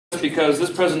because this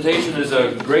presentation is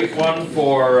a great one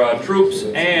for troops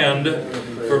and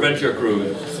for venture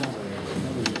crews.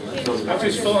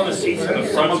 Just fill in the seats in the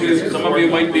front. Some of you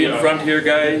might be in front here,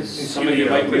 guys. Some of you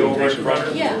might be over in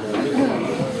front. Yeah. You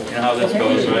know how this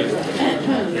goes, right?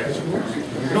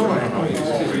 No.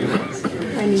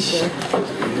 I need to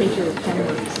take your pen.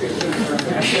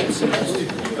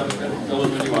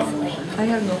 I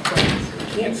have no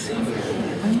plans. Can't see.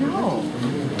 I know.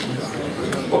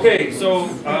 Okay, so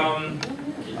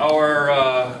our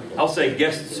I'll say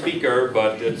guest speaker,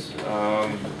 but it's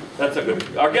that's a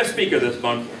good. Our guest speaker this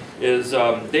month is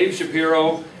Dave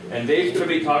Shapiro, and Dave's going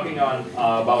to be talking on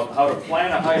about how to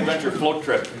plan a high adventure float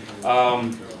trip.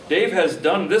 Dave has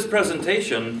done this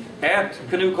presentation at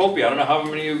Canoecopia. I don't know how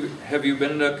many of you have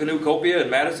been to Canoecopia in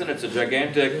Madison. It's a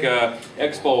gigantic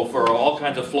expo for all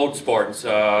kinds of float sports,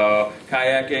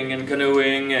 kayaking and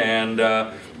canoeing and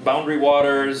boundary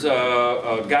waters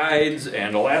guides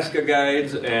and Alaska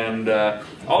guides and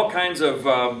all kinds of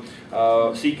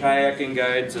sea kayaking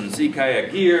guides and sea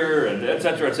kayak gear and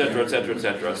etc., etc., etc.,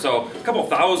 etc. So a couple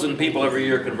thousand people every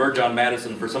year converge on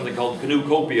Madison for something called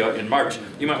Canoecopia in March.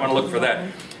 You might want to look for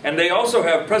that. And they also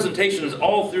have presentations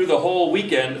all through the whole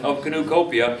weekend of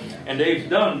Canoecopia, and Dave's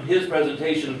done his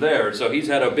presentation there. So he's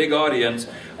had a big audience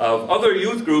of other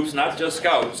youth groups, not just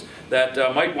Scouts, that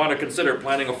might want to consider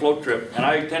planning a float trip. And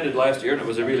I attended last year, and it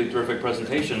was a really terrific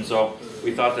presentation, so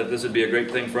we thought that this would be a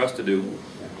great thing for us to do.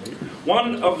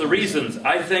 One of the reasons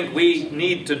I think we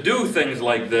need to do things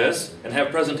like this and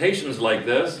have presentations like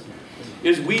this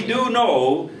is we do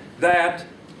know that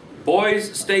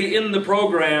boys stay in the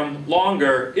program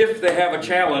longer if they have a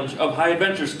challenge of high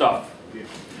adventure stuff.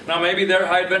 Now maybe their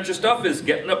high adventure stuff is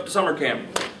getting up to summer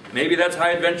camp. Maybe that's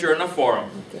high adventure enough for them.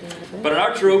 But in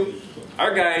our troop,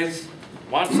 our guys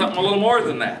want something a little more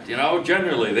than that, you know,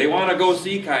 generally. They want to go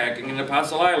sea kayaking in the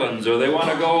Apostle Islands, or they want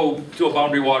to go to a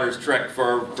Boundary Waters trek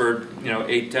for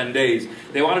 8-10 days.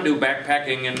 They want to do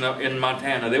backpacking in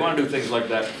Montana. They want to do things like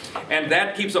that. And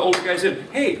that keeps the older guys in.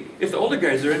 Hey, if the older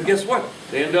guys are in, guess what?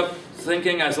 They end up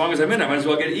thinking, as long as I'm in, I might as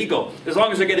well get Eagle. As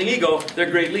long as they're getting Eagle,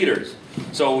 they're great leaders.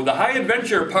 So the high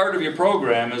adventure part of your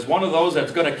program is one of those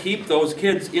that's going to keep those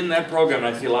kids in that program.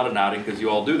 And I see a lot of nodding because you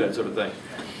all do that sort of thing.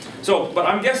 So, but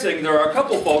I'm guessing there are a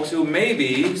couple folks who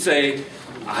maybe say,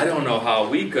 I don't know how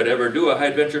we could ever do a high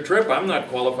adventure trip. I'm not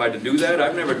qualified to do that.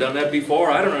 I've never done that before.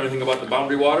 I don't know anything about the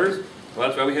Boundary Waters. Well,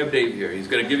 that's why we have Dave here. He's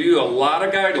going to give you a lot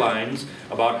of guidelines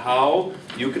about how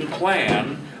you can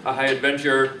plan a high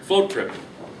adventure float trip.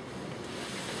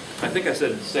 I think I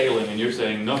said sailing, and you're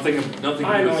saying nothing to do with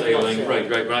sailing. Right,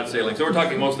 we're not sailing. So we're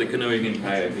talking mostly canoeing and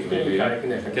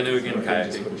kayaking. Canoeing and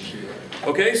kayaking.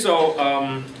 Okay, so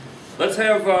let's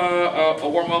have a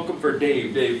warm welcome for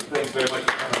Dave. Dave, thanks very much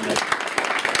for coming.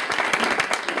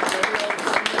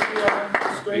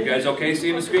 Are you guys okay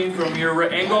seeing the screen from your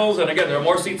angles? And again, there are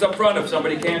more seats up front if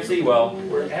somebody can't see well.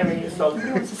 We're having yourself.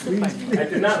 I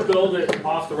did not build it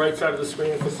off the right side of the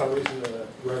screen. For some reason, the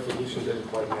resolution didn't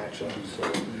quite match up. So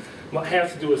what I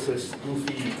have to do is this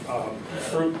goofy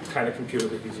fruit kind of computer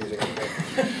that he's using.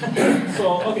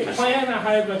 So, okay, plan a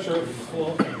high adventure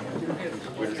float.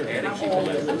 We're just adding people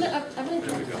in. I'm gonna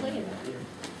play it.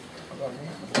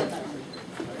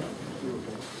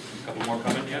 A couple more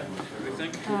coming yet? What do you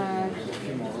think? Hi,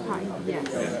 yes.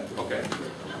 Yeah. Okay.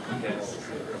 Yes.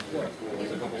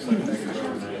 There's a couple seconds.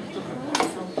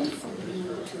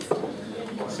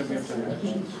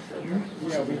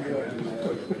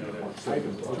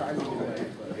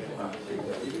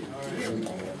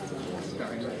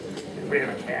 We have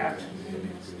a cat.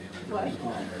 What?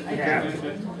 A cat.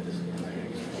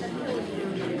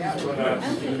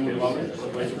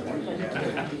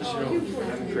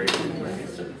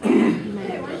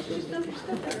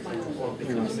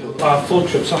 Float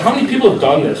trip. So how many people have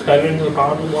done this? Been into the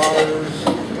Boundary Waters?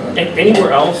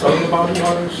 Anywhere else other than the Boundary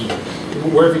Waters?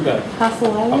 Where have you been?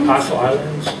 Apostle Islands? Apostle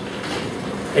Islands.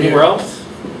 Anywhere else?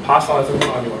 Apostle Islands and the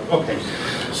Boundary Waters. Okay.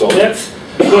 So that's,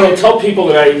 when I tell people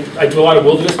that I do a lot of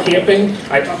wilderness camping,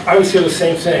 I always hear the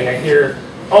same thing. I hear,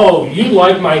 oh, you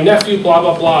like my nephew, blah,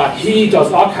 blah, blah. He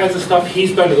does all kinds of stuff.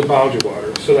 He's been to the Boundary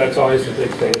Waters. So that's always the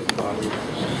big thing at the Boundary Waters.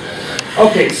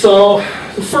 Okay, so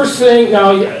the first thing,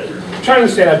 now, try to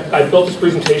understand, I built this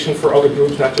presentation for other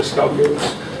groups, not just Scout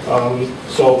groups.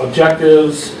 So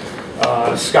objectives,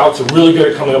 Scouts are really good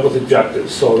at coming up with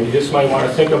objectives. So you just might want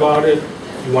to think about it.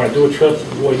 You want to do a trip,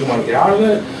 what you want to get out of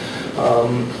it.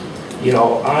 You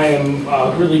know, I am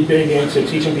really big into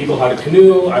teaching people how to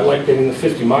canoe. I like getting the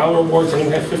 50-mile awards.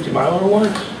 Anyone have 50-mile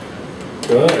awards?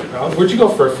 Good. Where'd you go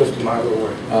for a 50-mile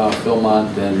award?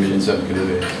 Philmont and Region 7 Canoe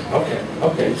Days.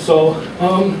 Okay. So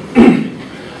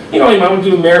You know, you might want to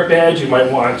do a merit badge. You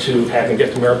might want to have them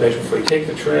get the merit badge before you take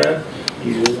the trip.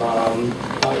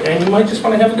 And you might just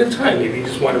want to have a good time. Maybe you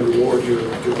just want to reward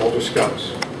your older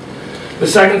scouts. The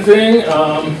second thing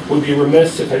would be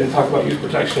remiss if I didn't talk about youth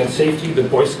protection and safety. The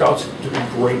Boy Scouts do a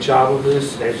great job of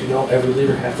this. As you know, every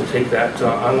leader has to take that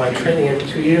online training every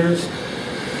 2 years.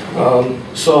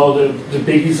 So the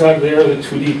biggies are there, the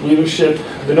 2 deep leadership.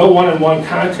 The no one-on-one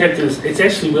contact it's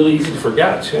actually really easy to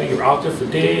forget. You know, you're out there for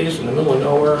days in the middle of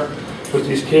nowhere with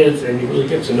these kids and you really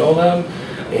get to know them.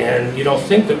 And you don't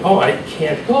think that, oh, I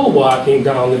can't go walking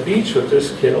down the beach with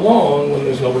this kid alone when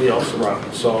there's nobody else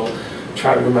around. So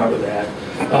try to remember that.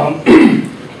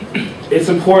 It's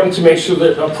important to make sure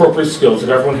that appropriate skills, that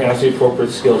everyone has the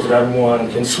appropriate skills, that everyone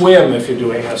can swim if you're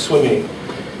doing swimming.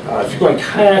 If you're going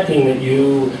kayaking, that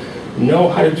you know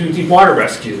how to do deep water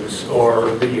rescues,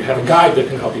 or that you have a guide that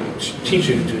can help you teach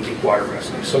you to do deep water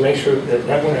rescues. So make sure that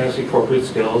everyone has the appropriate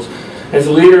skills. As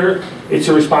a leader, it's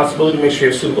your responsibility to make sure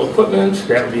you have suitable equipment.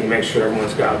 That would be to make sure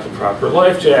everyone's got the proper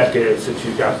life jackets, that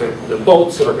you've got the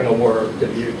boats that are going to work,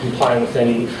 that you're complying with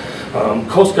any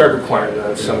Coast Guard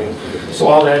requirements. I mean, so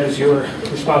all that is your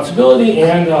responsibility.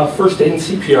 And first aid and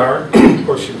CPR. Of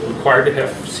course, you're required to have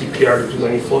CPR to do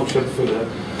any float trip for the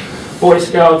Boy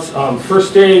Scouts.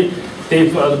 First aid,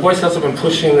 the Boy Scouts have been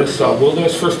pushing this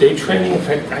wilderness first aid training. In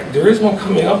fact, there is one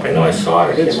coming up. I know I saw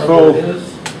it. I can't remember what it is.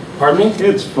 Pardon me?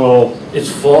 It's full.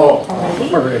 It's full.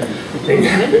 Already.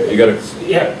 You got to.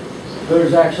 Yeah.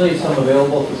 There's actually some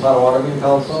available for Potawatomi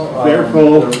Council. They're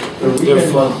full. The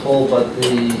weekend one's full, but the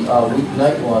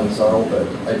weeknight ones are open.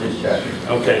 I just checked.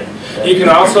 Okay. You can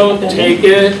also take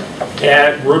it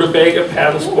at Rutabaga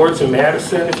Paddle Sports in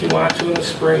Madison if you want to in the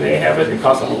spring. They have it. It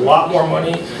costs a lot more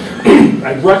money.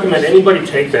 I'd recommend anybody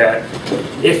take that.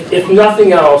 If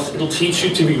nothing else, it'll teach you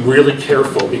to be really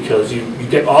careful because you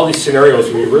get all these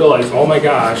scenarios where you realize, oh my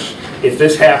gosh, if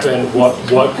this happened,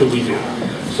 what could we do?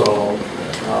 So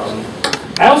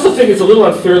I also think it's a little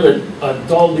unfair that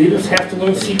adult leaders have to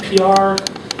learn CPR.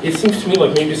 It seems to me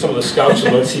like maybe some of the scouts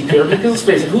should learn CPR because let's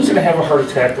face it, who's going to have a heart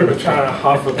attack when they're trying to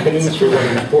huff or peninsular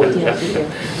when they're bored?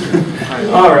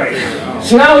 All right,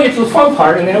 so now we get to the fun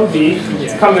part, and that would be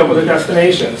coming up with a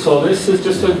destination. So this is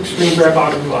just a screen grab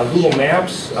out of Google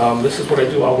Maps. This is what I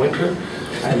do all winter.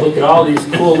 I look at all these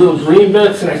cool little green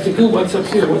bits, and I think, ooh, what's up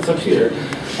here? What's up here?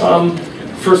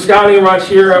 For scouting around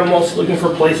here, I'm mostly looking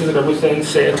for places that are within,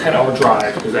 say, a 10-hour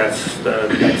drive, because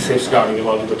that's safe scouting. You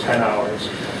want to go 10 hours.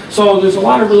 So there's a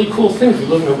lot of really cool things. We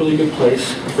live in a really good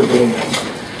place for doing this.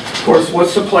 Of course,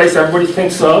 what's the place everybody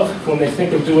thinks of when they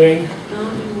think of doing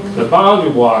the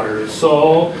boundary waters?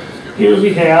 So here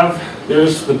we have,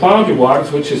 there's the boundary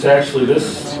waters, which is actually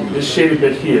this shaded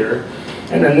bit here.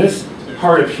 And then this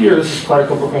part of here, this is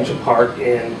Quetico Provincial Park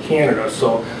in Canada.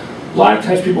 So a lot of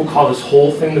times people call this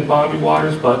whole thing the boundary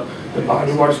waters, but the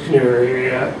boundary waters canoe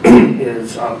area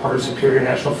is part of Superior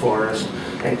National Forest,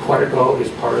 and Quetico is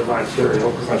part of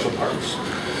Ontario Provincial Parks.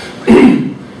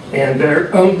 And they're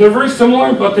very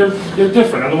similar, but they're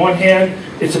different. On the one hand,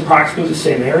 it's approximately the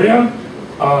same area,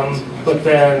 but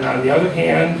then on the other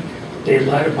hand, they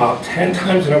let about 10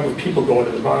 times the number of people go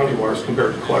into the boundary waters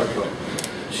compared to Quetico.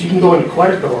 So you can go into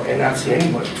Quetico and not see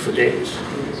anybody for days.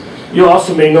 You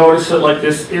also may notice that like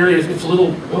this area, it's a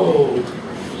little, oh,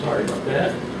 sorry about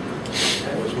that.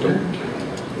 That was weird.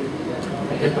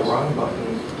 I hit the wrong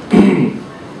button.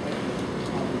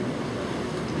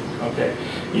 Okay.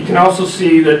 You can also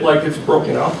see that like it's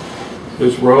broken up.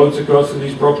 There's roads that go through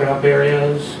these broken up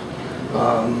areas.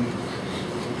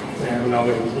 And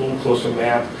another little closer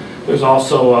map. There's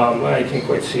also, I can't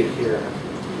quite see it here.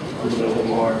 A little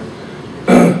more.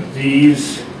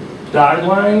 These dotted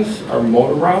lines are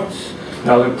motor routes.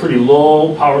 Now they're pretty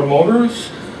low powered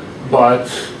motors, but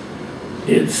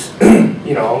it's,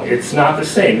 you know, it's not the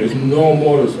same. There's no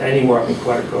motors anywhere up in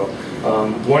Quetico.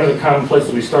 One of the common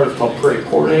places we started is called Prairie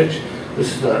Portage.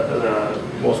 This is the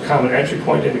most common entry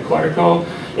point into Quetico.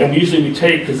 And we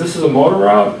take, because this is a motor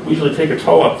route, we usually take a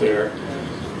tow up there.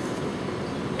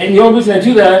 And the only reason I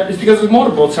do that is because there's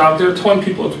motorboats out there towing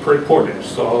people up to Prairie Portage.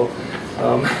 So,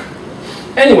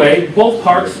 anyway, both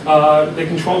parks, they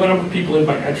control the number of people in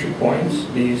by entry points.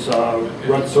 These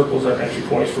red circles are entry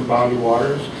points for boundary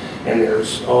waters. And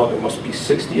there's, oh, there must be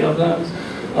 60 of them.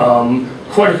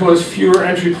 Quetico has fewer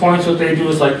entry points. What they do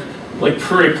is like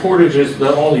Prairie Portage is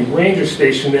the only ranger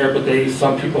station there, but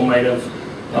some people might have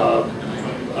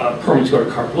a permit to go to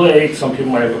Carp Lake, some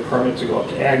people might have a permit to go up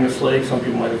to Agnes Lake, some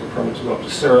people might have a permit to go up to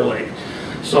Sarah Lake.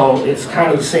 So it's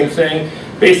kind of the same thing.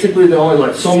 Basically, they only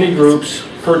let so many groups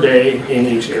per day in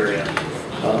each area.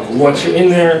 Once you're in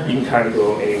there, you can kind of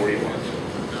go anywhere you want.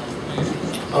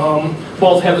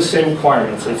 both have the same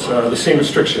requirements. It's the same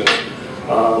restrictions.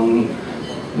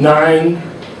 9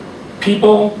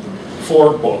 people,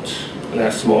 4 boats, and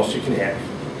that's the most you can have.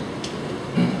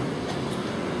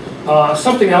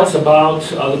 Something else about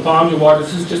the boundary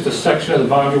waters. This is just a section of the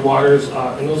boundary waters,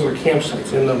 and those are the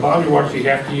campsites. In the boundary waters, you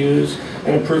have to use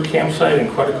an approved campsite. In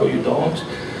Quetico, you don't.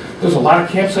 There's a lot of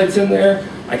campsites in there.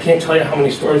 I can't tell you how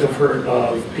many stories I've heard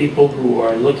of people who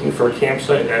are looking for a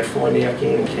campsite at 4 in the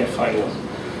afternoon and can't find one.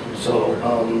 So,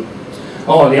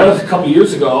 oh, and the other couple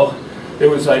years ago, there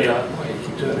was a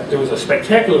there was a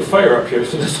spectacular fire up here,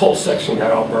 so this whole section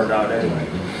got all burned out anyway.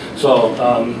 So,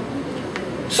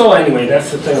 so anyway,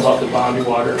 that's the thing about the boundary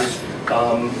waters.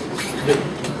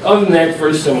 Other than that, it's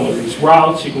very similar. These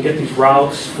routes, you can get these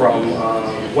routes from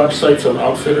websites of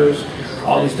outfitters.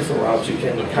 All these different routes you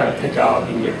can kind of pick out.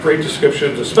 You can get great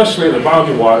descriptions, especially the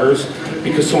boundary waters,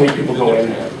 because so many people go in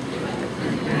there.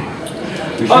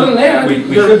 Other than that,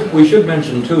 we should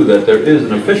mention too that there is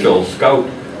an official scout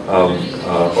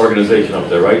organization up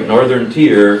there, right? Northern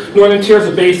Tier. Northern Tier is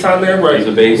a base on there, right? Is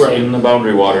a base in the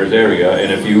boundary waters area,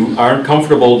 and if you aren't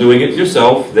comfortable doing it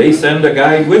yourself, they send a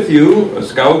guide with you, a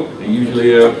scout,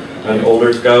 usually an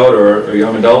older scout or a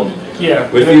young adult.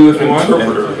 Yeah, with you if you want.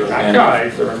 Not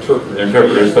guides, they're interpreters. They're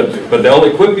interpreters, but they'll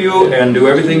equip you and do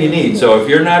everything you need. So if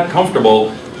you're not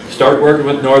comfortable, start working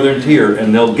with Northern Tier,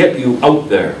 and they'll get you out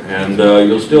there, and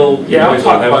you'll still I'll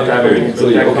talk about that.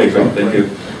 Okay, great, thank you.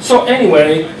 So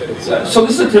anyway, so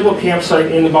this is a typical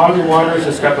campsite in the boundary waters.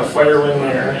 It's got the fire in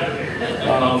there.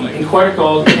 In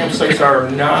Quetico, campsites are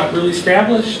not really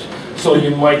established, so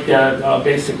you might get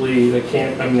basically the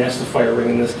that's the fire ring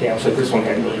in this campsite. This one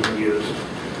hadn't really been used.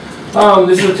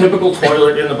 This is a typical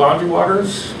toilet in the boundary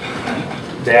waters.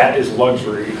 That is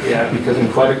luxury, yeah, because in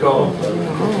Quetico,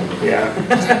 yeah.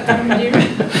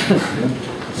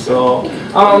 So,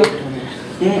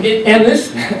 and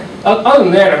this, other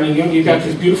than that, I mean, you've got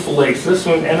these beautiful lakes. This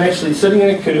one, I'm actually sitting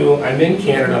in a canoe. I'm in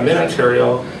Canada, I'm in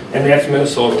Ontario, and that's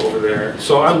Minnesota over there.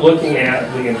 So I'm looking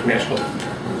at the international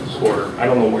border. I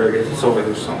don't know where it is. It's over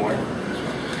there somewhere.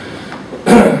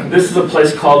 This is a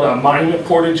place called Monument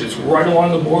Portage. It's right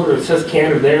along the border. It says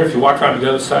Canada there. If you walk around the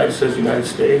other side, it says United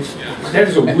States. That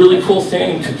is a really cool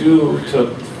thing to do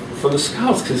for the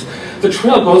scouts, because the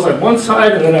trail goes on one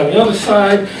side and then on the other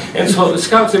side, and so the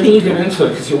scouts, they really get into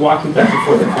it because you're walking back and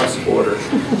forth across the border.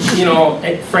 You know,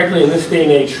 frankly, in this day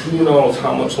and age, who knows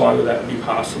how much longer that would be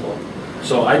possible.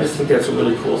 So I just think that's a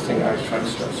really cool thing I was trying to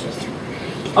stress.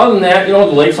 Other than that, you know,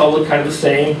 the lakes all look kind of the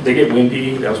same. They get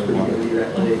windy. That was pretty windy,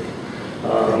 that lake.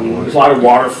 There's a lot of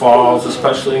waterfalls,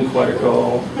 especially in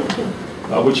Quetico,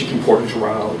 which you can portage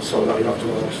around, so now you don't have to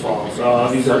go to those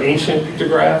falls. These are ancient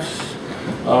pictographs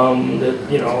that,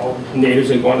 you know, natives,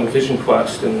 they go on a vision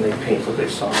quest and they paint what they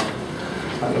saw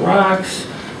on the rocks.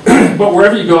 But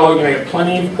wherever you go, you're going to get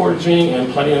plenty of portaging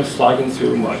and plenty of slogging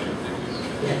through mud.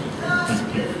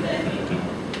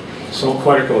 So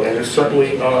Quetico, and it's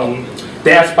certainly,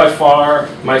 that's by far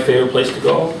my favorite place to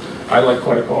go. I like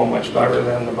Quetico much better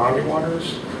than the boundary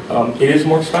waters. It is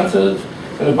more expensive.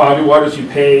 In the boundary waters, you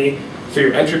pay for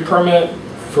your entry permit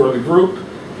for the group,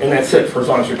 and that's it for as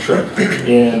long as your trip.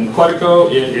 In Quetico,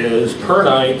 it is per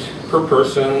night, per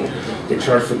person. They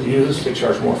charge for the youth, they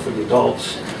charge more for the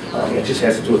adults. It just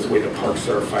has to do with the way the parks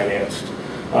are financed.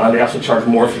 They also charge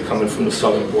more if you come in from the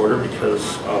southern border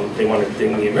because they want to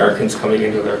ding the Americans coming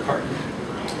into their park.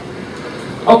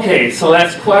 Okay, so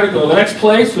that's Quetico. The next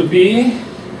place would be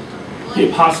the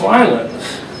Apostle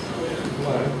Islands.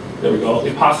 There we go,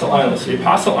 the Apostle Islands. The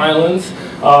Apostle Islands,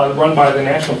 run by the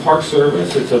National Park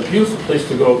Service. It's a beautiful place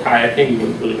to go kayaking. You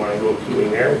wouldn't really want to go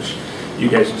canoeing there, which you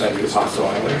guys have done the Apostle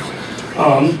Islands.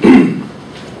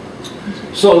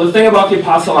 So the thing about the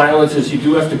Apostle Islands is you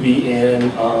do have to be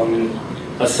in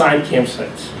assigned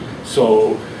campsites.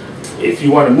 So if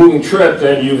you want a moving trip,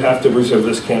 then you have to reserve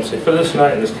this campsite for this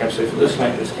night, and this campsite for this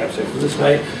night, and this campsite for this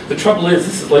night. The trouble is,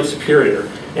 this is Lake Superior,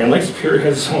 and Lake Superior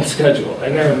has its own schedule,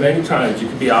 and there are many times you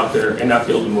could be out there and not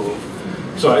be able to move.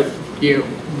 So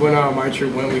when my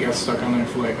trip went, we got stuck on there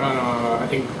for like, I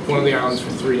think one of the islands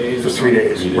for 3 days. For 3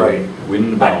 days, right.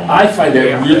 I find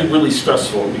that really, really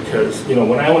stressful because, you know,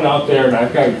 when I went out there and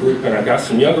I've got a group and I've got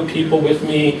some younger people with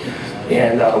me,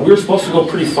 and we were supposed to go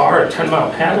pretty far, a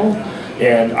 10-mile paddle,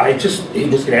 and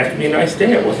it was going to have to be a nice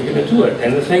day. I wasn't going to do it.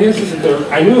 And the thing is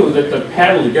that I knew that the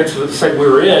paddle to get to the site we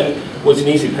were in was an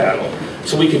easy paddle.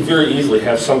 So we could very easily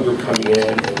have some group coming in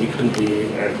and we couldn't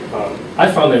leave. And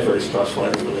I found that very stressful.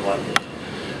 I didn't really like it.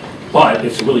 But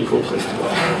it's a really cool place to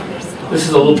go. This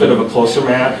is a little bit of a closer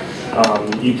map.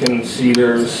 You can see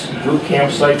there's group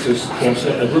campsites. There's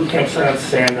a group campsite on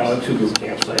sand, now 2 group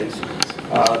campsites.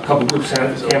 a couple group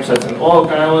campsites on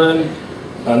Oak Island,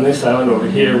 on this island over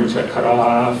here, which got cut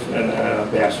off, and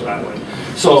then Basswood Island.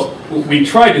 So we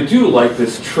tried to do like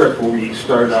this trip where we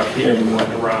started out here and we went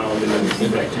around and then we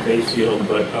came back to Bayfield,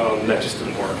 but that just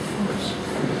didn't work for us.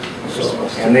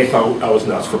 So, and they thought I was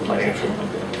nuts for planning a trip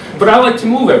like that. But I like to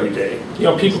move every day. You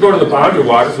know, people go to the Boundary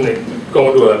Waters and they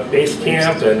go into a base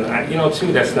camp, and you know, to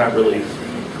me that's not really.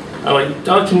 I like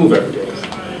to move every day,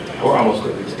 or almost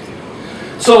every day.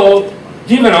 So,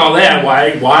 given all that,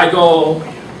 why go?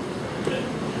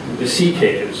 The sea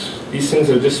caves. These things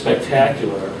are just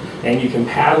spectacular, and you can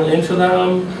paddle into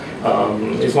them.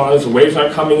 As long as the waves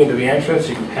aren't coming into the entrance,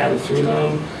 you can paddle through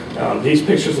them. These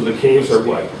pictures of the caves are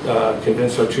what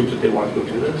convinced our troops that they wanted to go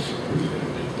do this.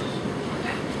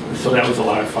 So that was a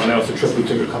lot of fun. That was a trip we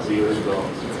took a couple of years ago.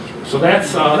 So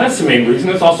that's the main reason.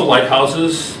 There's also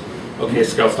lighthouses. Okay,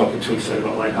 Scouts don't get too excited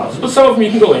about lighthouses, but some of them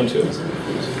you can go into.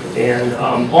 And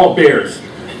all bears.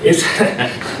 This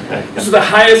is the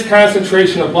highest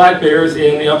concentration of black bears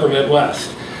in the upper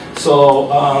Midwest. So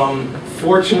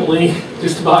fortunately,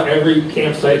 just about every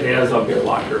campsite has a bear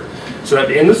locker. So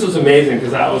and this was amazing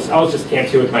because I was just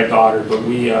camped here with my daughter, but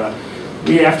we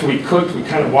after we cooked, we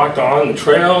kind of walked on the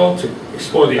trail to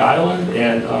explore the island,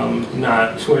 and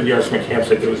not 200 yards from my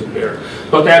campsite there was a bear.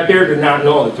 But that bear did not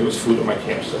know that there was food at my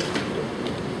campsite.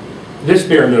 This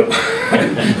bear knew.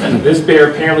 This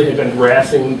bear apparently had been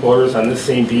harassing boarders on this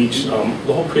same beach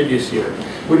the whole previous year.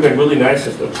 It would have been really nice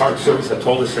if the Park Service had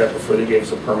told us that before they gave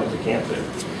us a permit to camp there.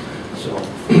 So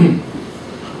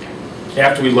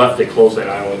after we left, they closed that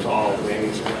island to all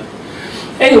landings again.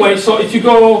 Anyway, so if you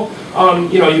go,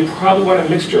 you know, you probably want a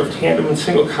mixture of tandem and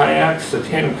single kayaks. The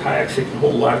tandem kayaks, they can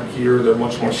hold a lot of gear. They're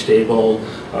much more stable,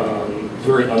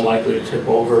 very unlikely to tip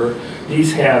over.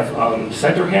 These have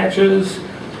center hatches,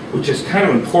 which is kind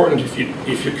of important. If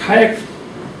your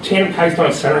tandem kayaks don't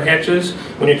have center hatches,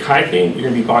 when you're kayaking, you're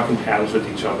going to be bucking paddles with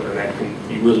each other, and that can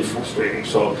be really frustrating.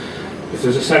 So if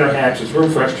there's a center hatch, there's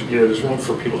room for extra gear, there's room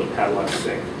for people to paddle out of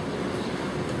sync.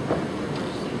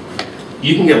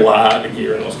 You can get a lot of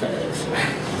gear in those kayaks.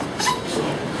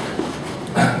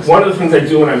 One of the things I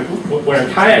do when I'm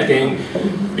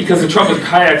kayaking, because the trouble with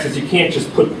kayaks is you can't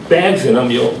just put bags in them,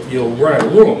 you'll run out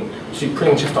of room. So you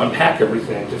pretty much have to unpack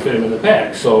everything to fit them in the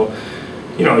bag. So,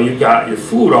 you know, you've got your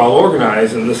food all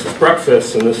organized, and this is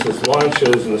breakfast, and this is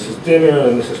lunches, and this is dinner,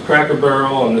 and this is Cracker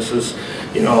Barrel, and this is,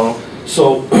 you know.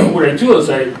 So what I do is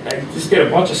I just get a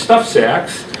bunch of stuff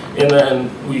sacks, and then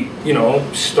we, you know,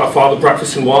 stuff all the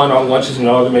breakfast in one, all the lunches in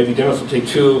another, maybe dinners will take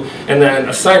two, and then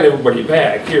assign everybody a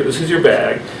bag. Here, this is your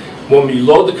bag. When we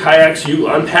load the kayaks, you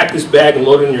unpack this bag and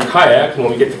load it in your kayak, and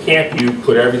when we get to camp, you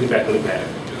put everything back in the bag.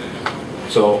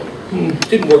 So, it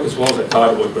didn't work as well as I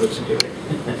thought it would, but it's okay.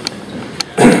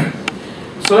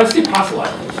 So that's the Apostle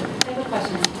Islands. I have a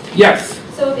question. Yes.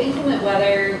 So if inclement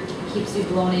weather keeps you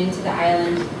blown into the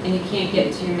island and you can't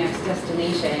get to your next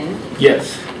destination,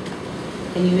 Yes.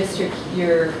 and you missed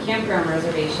your campground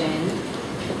reservation,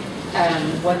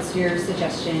 what's your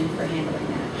suggestion for handling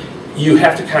that? You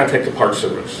have to contact the Park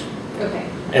Service. Okay.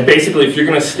 And basically, if you're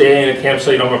going to stay in a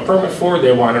campsite you don't have a permit for,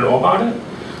 they want to know about it.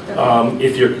 Okay.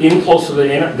 If you're in close to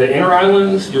the inner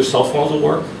islands, your cell phones will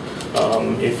work.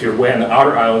 If you're way on the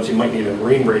outer islands, you might need a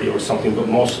marine radio or something, but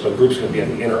most of the group's going to be on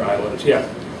the inner islands, yeah.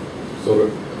 So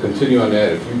to continue on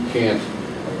that, if you can't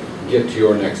get to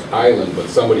your next island, but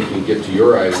somebody can get to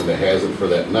your island that has it for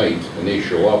that night, and they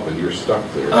show up and you're stuck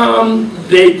there.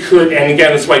 They could, and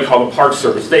again, that's why you call the Park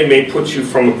Service. They may put you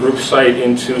from a group site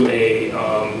into a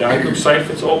non-group site if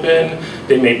it's open.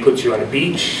 They may put you on a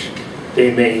beach.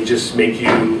 They may just make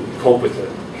you cope with it.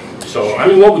 So, I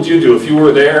mean, what would you do if you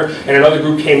were there and another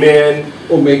group came in?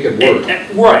 Well, make it work.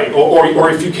 Right, or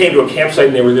if you came to a campsite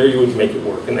and they were there, you would make it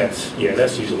work. And that's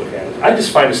usually what happens. I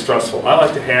just find it stressful. I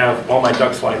like to have all my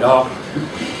ducks lined up.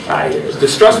 The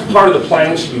stressful part of the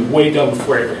planning should be way done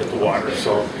before I ever hit the water.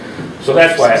 So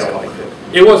that's why I don't like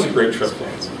it. It was a great trip,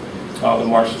 though. The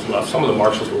marshals left. Some of the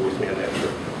marshals were with me on that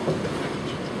trip.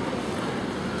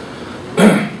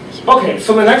 Okay,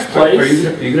 so the next place.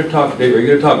 Are you going to talk, Dave? Are you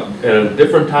going to talk at a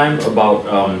different time about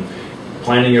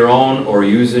planning your own or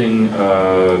using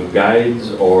guides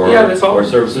or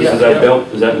services? Yeah, is that built?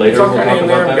 Is that later? It's all kind of in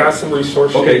there. We've got some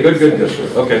resources. Okay, good.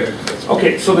 Okay.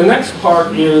 Okay, so the next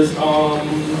part is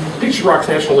Picture Rocks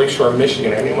National Lakeshore,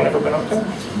 Michigan. Anyone ever been up there?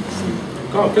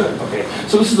 Oh, good. Okay,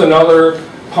 so this is another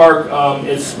park.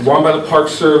 It's run by the Park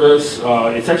Service.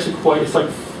 It's actually it's like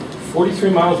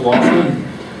 43 miles long.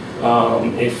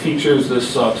 It features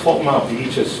this 12-mile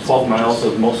beach. It's 12 miles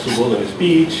of mostly wilderness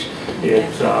beach.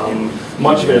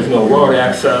 Much of it has no road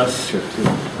access.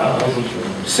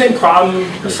 Same problem,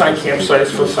 assigned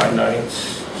campsites for assigned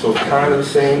nights. so it's kind of the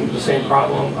same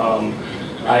problem.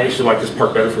 I actually like this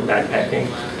park better for backpacking,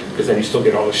 because then you still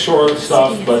get all the shore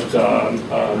stuff, but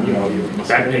you know, you're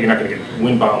backpacking, you're not going to get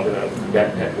windbound in a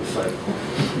backpacking site.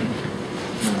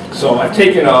 So I've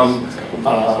taken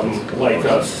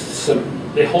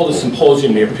they hold a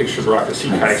symposium near Pictured Rock, a sea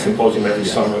kayak symposium every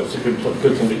summer. It's a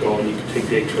good thing to go, and you can take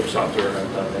day trips out there, and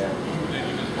I've done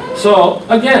that. So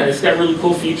again, it's got really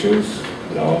cool features,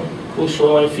 you know, cool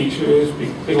shoreline features,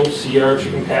 big old sea arch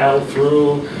you can paddle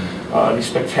through, these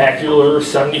spectacular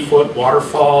 70-foot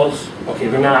waterfalls. Okay,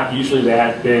 they're not usually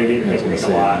that big, they make a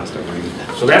lot.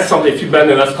 So that's something, if you've been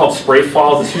there, that's called spray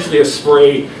falls. It's usually a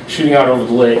spray shooting out over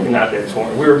the lake and not that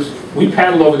torn. We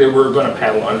paddled over there, we were going to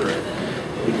paddle under it.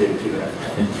 We didn't do that.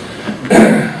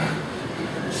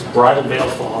 It's Bridal Veil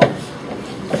Falls.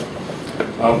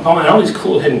 And all these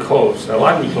cool hidden coves that a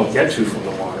lot of you don't get to from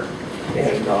the water.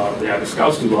 And yeah, the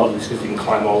scouts do love these because you can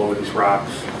climb all over these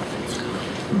rocks.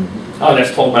 Oh,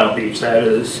 that's 12 Mile Beach.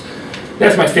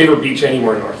 That's my favorite beach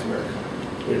anywhere in North America.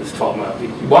 It's 12 Mile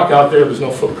Beach. You walk out there, there's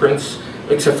no footprints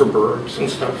except for birds and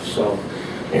stuff. So,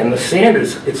 and the sand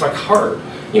it's like hard.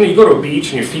 You know, you go to a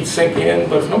beach and your feet sink in,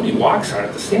 but if nobody walks on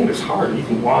it, the sand is hard. You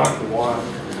can walk and walk.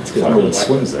 It's because no one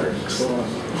swims there.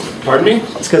 Pardon me?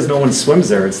 It's because no one swims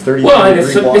there. It's 30 Well, and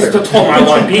degree water. it's the 12 Mile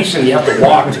long beach, and you have to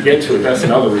walk to get to it. That's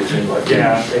another reason. But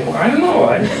yeah, I don't know.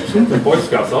 I think the Boy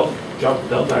Scouts,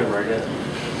 they'll dive right in.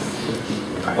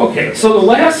 Okay, so the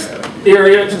last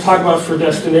area to talk about for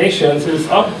destinations is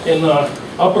up in the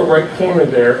upper right corner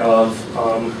there of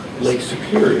Lake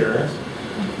Superior.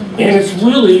 And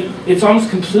it's almost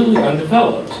completely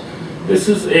undeveloped. This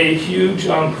is a huge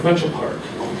provincial park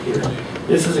here.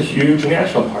 This is a huge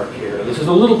national park here. This is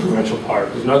a little provincial park.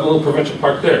 There's another little provincial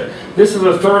park there. This is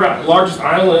the third largest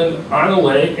island on the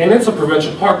lake, and it's a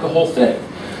provincial park, the whole thing.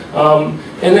 And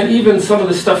then even some of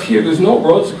the stuff here, there's no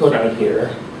roads that go down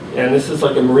here. And this is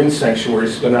like a marine sanctuary,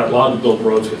 so they're not allowed to build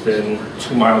roads within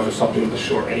 2 miles or something of the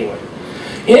shore anyway.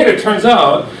 And it turns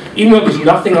out, even though there's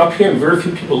nothing up here and very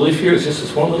few people live here, it's just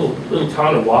this one little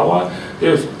town in Wawa,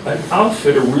 there's an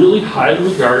outfit, a really highly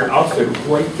regarded outfit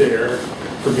right there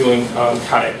for doing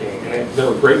kayaking. And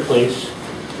they're a great place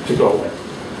to go with.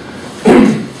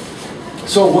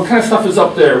 So what kind of stuff is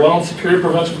up there? Well, in Superior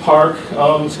Provincial Park,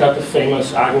 it's got the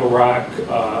famous Agua Rock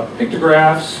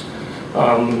pictographs.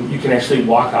 You can actually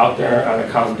walk out there on a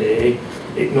calm day.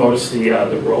 Notice the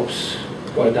ropes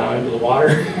going down into the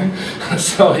water.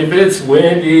 So if it's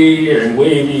windy and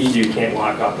wavy, you can't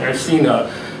walk out there. I've seen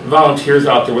volunteers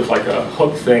out there with like a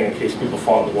hook thing in case people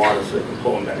fall in the water so they can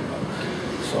pull them back up.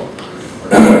 So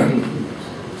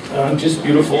just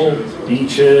beautiful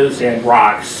beaches and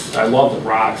rocks. I love the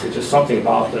rocks. It's just something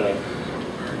about I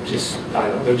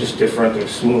don't know, they're just different, they're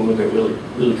smooth, they're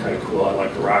really kind of cool. I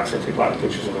like the rocks, I take a lot of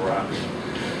pictures of the rocks.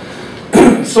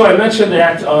 So I mentioned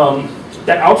that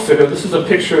that outfitter, this is a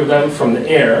picture of them from the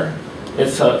air.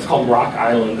 It's called Rock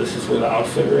Island, this is where the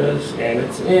outfitter is, and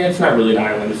it's not really an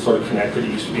island, it's sort of connected, it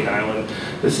used to be an island.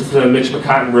 This is the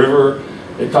Michipicoten River,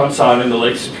 it dumps out into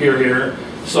Lake Superior.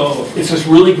 So it's this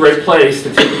really great place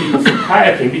to take people for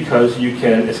kayaking because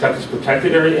it's got this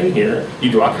protected area in here.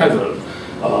 You do all kinds of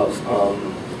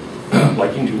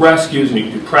like you can do rescues and you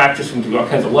can do practice, you can do all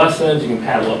kinds of lessons, you can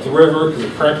paddle up the river because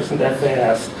the current isn't that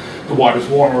fast, the water's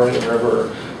warmer in the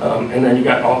river, and then you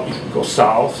can go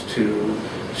south to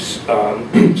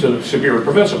the Superior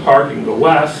Provincial Park, you can go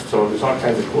west, so there's all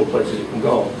kinds of cool places you can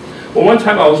go. Well, one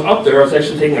time I was up there, I was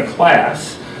actually taking a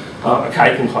class, a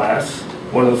kayaking class,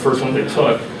 one of the first ones they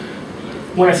took.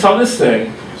 When I saw this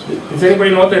thing, does anybody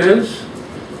know what that is?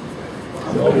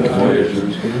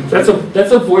 That's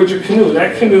a Voyager canoe.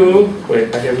 That canoe,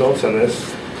 wait, I have notes on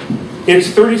this. It's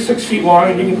 36 feet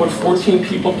long and you can put 14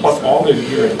 people plus all their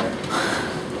gear in there.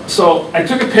 So I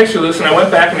took a picture of this and I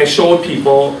went back and I showed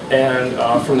people and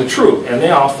from the troop, and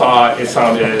they all thought it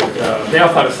sounded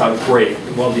great.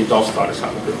 Well, the adults thought it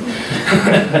sounded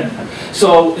good.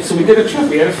 So we did a trip.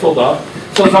 We had it filled up.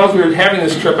 So as long as we were having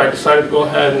this trip, I decided to go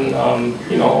ahead and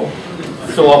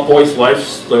fill up Boys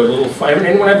Life's little fire.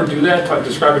 Anyone ever do that?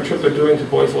 Describe a trip they're doing to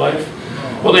Boys Life?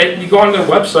 Well, you go on their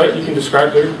website, you can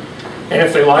describe and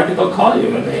if they like it, they'll call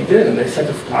you, and they did, and they sent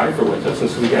a photographer with us, and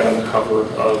so we got on the cover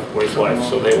of Boys Life.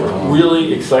 So they were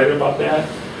really excited about that.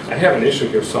 I have an issue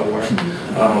here somewhere.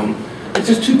 It's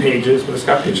just 2 pages, but it's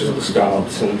got pictures of the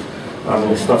scouts and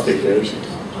the stuff they did.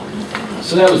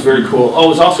 So that was very cool. Oh, it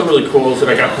was also really cool is that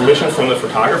I got permission from the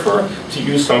photographer to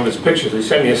use some of his pictures. He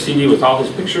sent me a CD with all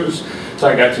his pictures, so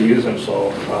I got to use them.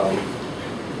 So,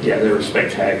 yeah, they were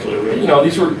spectacular. You know,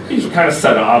 these were kind of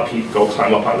set up. He'd go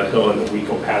climb up on the hill, and then we'd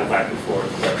go paddle back and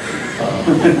forth. But,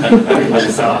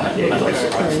 he likes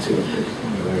rocks too.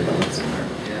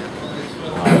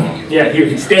 Yeah,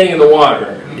 he's standing in the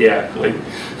water. Yeah, like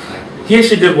he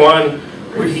actually did one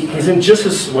where he's in just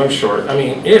his swim short. I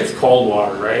mean, it's cold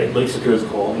water, right? Lake Superior is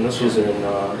cold, and this was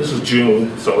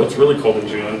June, so it's really cold in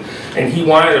June. And he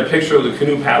wanted a picture of the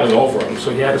canoe paddling over him,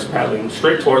 so he had us paddling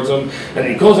straight towards him, and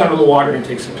he goes under the water and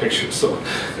takes some pictures. So,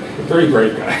 a very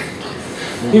brave guy.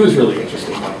 He was really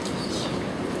interesting.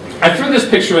 I threw this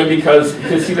picture in because you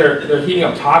can see they're heating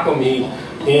up taco meat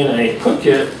in a cook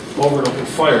kit over an open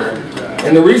fire.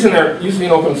 And the reason they're using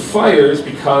an open fire is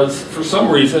because, for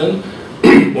some reason,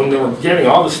 when they were getting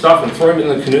all the stuff and throwing it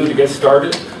in the canoe to get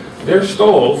started, their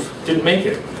stove didn't make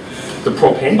it. The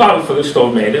propane bottle for the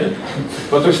stove made it,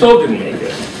 but their stove didn't make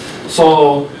it.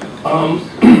 So,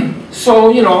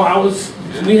 you know,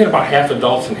 we had about half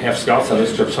adults and half scouts on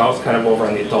this trip, so I was kind of over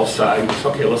on the adult side.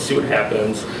 Okay, let's see what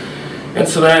happens. And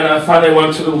so then I finally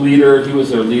went to the leader. He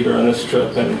was their leader on this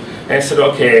trip, and I said,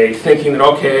 okay, thinking that,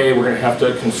 okay, we're going to have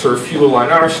to conserve fuel on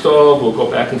our stove, we'll go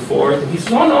back and forth. And he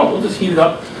said, oh no, we'll just heat it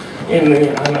up on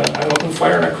an open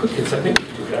fire in our cook kits. I think we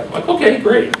can do that. I'm like, okay,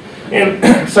 great.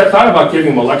 And so I thought about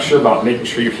giving him a lecture about making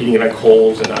sure you're heating it on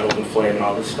coals and not open flame and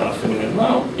all this stuff. And then,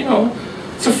 well, you know,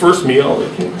 it's a first meal, we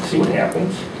can see what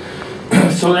happens.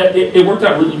 So that it worked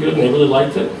out really good, and they really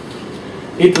liked it.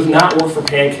 It does not work for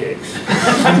pancakes.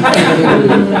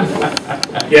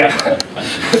 Yeah.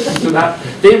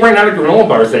 They ran out of granola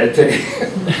bars that day.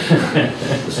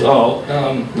 So,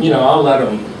 you know, I'll let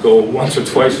them go once or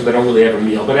twice so they don't really have a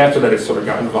meal. But after that, it sort of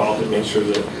got involved and made sure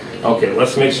that, okay,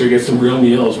 let's make sure you get some real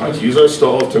meals. Let's use our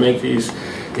stove to make these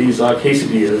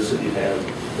quesadillas that you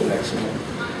have the next night.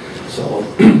 So,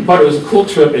 but it was a cool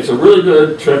trip. It's a really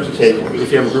good trip to take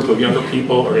if you have a group of younger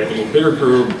people or you have a bigger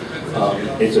group.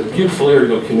 It's a beautiful area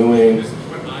to go canoeing,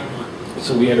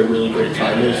 so we had a really great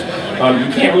time.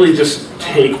 You can't really just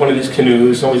take one of these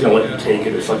canoes. Nobody's going to let you take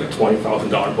it. It's like a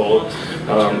 $20,000 boat.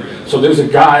 So there's a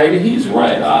guide, and he's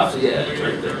right off the edge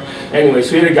right there. Anyway,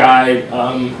 so we had a guide.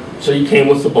 So he came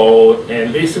with the boat,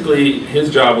 and basically his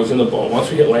job was in the boat. Once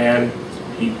we hit land,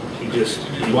 he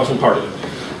wasn't part of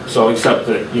it. So except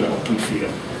that, you know, we feed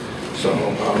him. So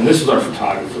this is our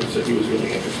photographer, so he was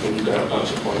really interesting. He done a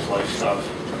bunch of Point Life stuff.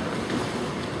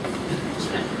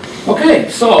 Okay,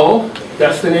 so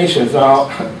destinations. Now,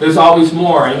 there's always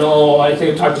more. I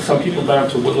think I talked to some people down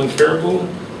to Woodland Caribou.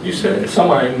 You said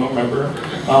someone, I don't remember.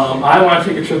 I want to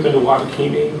take a trip into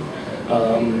Watakimi.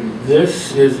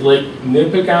 This is Lake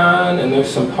Nipigon, and there's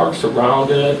some parks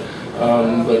around it.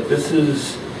 But this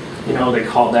is, you know, they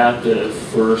call that the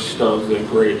first of the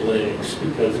Great Lakes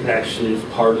because it actually is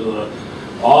part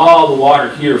of all the water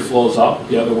here flows up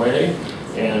the other way.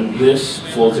 And this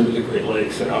flows into the Great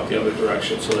Lakes and out the other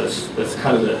direction. So that's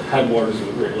kind of the headwaters of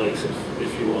the Great Lakes,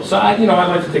 if you will. So I'd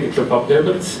like to take a trip up there,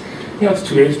 but it's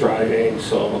 2 days driving,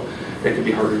 so it could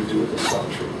be harder to do with this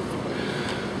summer trip.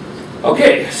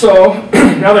 Okay, so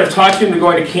now that I've talked you into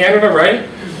going to Canada, right?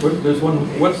 There's one.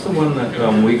 What's the one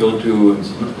that we go to?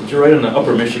 It's right in the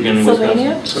Upper Michigan,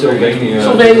 Sylvania?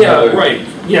 Sylvania, right.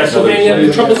 Yeah, Sylvania.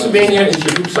 The trouble with Sylvania is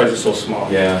your group size is so small.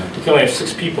 Yeah. You can only have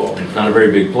 6 people. It's not a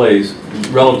very big place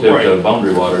relative to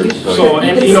Boundary Waters. So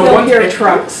and you know,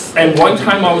 trucks. And one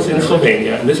time I was in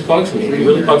Sylvania, and this bugs me. It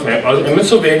really bugs me. I'm in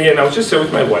Sylvania, and I was just there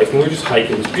with my wife, and we were just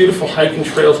hiking. This beautiful hiking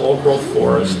trails, old-growth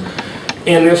forest,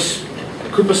 and this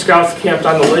group of scouts camped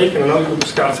on the lake, and another group of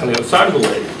scouts on the other side of the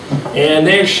lake. And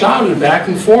they shouted back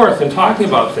and forth and talking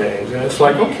about things. And it's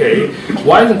like, okay,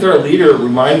 why isn't there a leader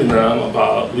reminding them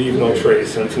about leave no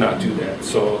trace and to not do that?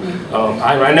 So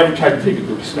I never tried to take a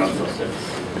group of scouts like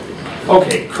that.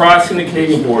 Okay, crossing the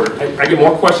Canadian border. I get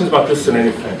more questions about this than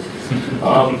anything.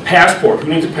 Passport. Who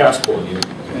needs a passport?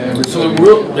 So the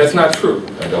rule, that's not true.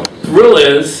 The rule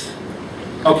is,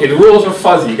 okay, the rules are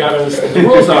fuzzy. You got to understand. The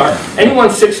rules are anyone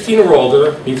 16 or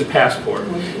older needs a passport.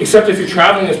 Except if you're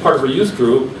traveling as part of a youth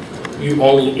group, you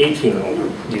only 18 or older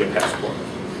need a passport.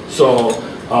 So,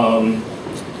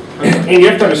 and you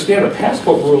have to understand the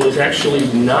passport rule is actually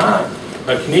not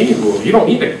a Canadian rule. You don't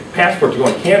need a passport to go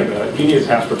in Canada. You need a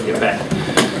passport to get back.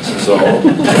 So,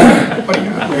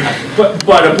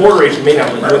 but a border agent may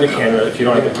not let you into Canada if you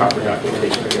don't have the proper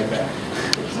documentation to get back.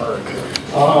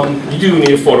 You do need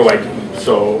a photo ID.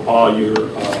 So all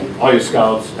your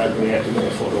scouts are going to have to get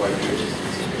a photo ID.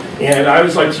 And I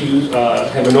always like to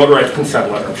have a notarized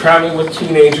consent letter. I'm traveling with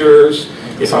teenagers.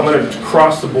 If I'm going to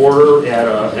cross the border at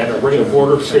a regular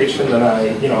border station, then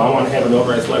I want to have a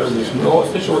notarized letter. There's no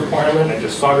official requirement. I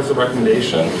just saw it as a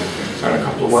recommendation on a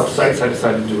couple of websites. I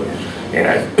decided to do it. And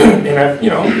I've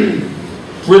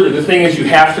really the thing is you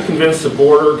have to convince the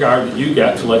border guard that you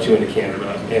got to let you into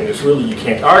Canada. And it's really, you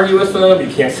can't argue with them.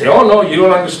 You can't say, oh no, you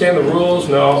don't understand the rules.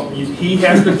 No, he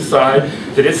has to decide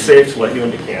that it's safe to let you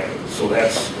into Canada. So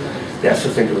That's the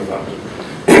thing to remember.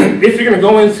 If you're going to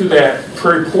go into that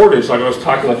prairie portage, like I was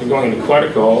talking, like you're going into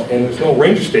Quetico, and there's no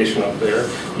ranger station up there,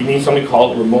 you need something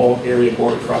called remote area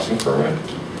border crossing permit.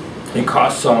 It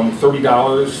costs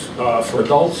 $30 for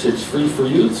adults. It's free for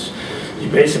youths. You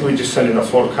basically just send in a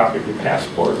photocopy of your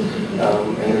passport,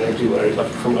 and then they do like a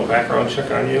criminal background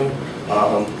check on you.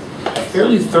 A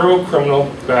fairly thorough criminal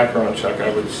background check, I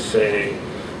would say.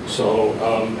 So,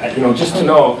 just to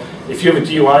know, if you have a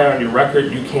DUI on your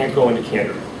record, you can't go into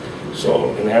Canada.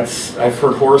 So, and I've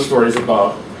heard horror stories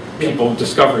about people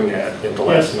discovering that in the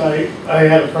last Yes, I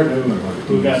had a friend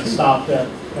who got stopped at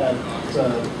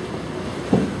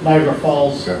Niagara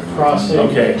Falls crossing,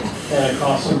 and it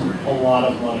cost him a lot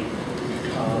of money.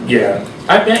 Yeah,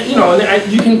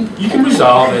 you can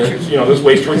resolve it. There's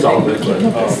ways to resolve it.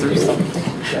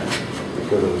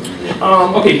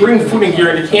 But, okay, bring food and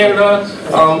gear into Canada.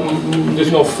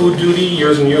 There's no food duty.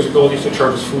 Years and years ago, they used to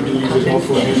charge us food duty. There's no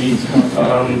food duty.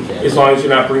 As long as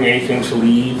you're not bringing anything to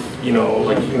leave,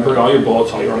 like you can bring all your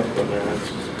bullets, all your own equipment.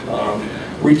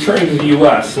 Returning to the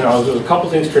U.S. Now, there's a couple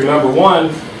things to remember.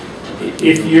 One,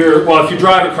 if you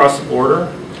drive across the border,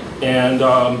 and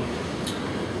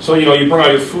so you bring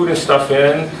all your food and stuff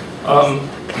in.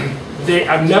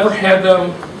 I've never had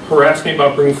them harass me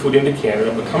about bringing food into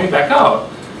Canada, but coming back out,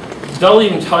 they'll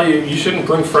even tell you you shouldn't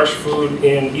bring fresh food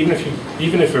in, even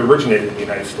if it originated in the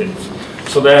United States.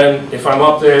 So then, if I'm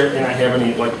up there and I have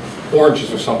any like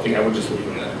oranges or something, I would just leave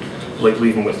them there, like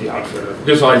leave them with the outfitter.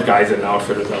 There's always guys in an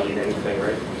outfitter that'll eat anything,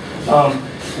 right?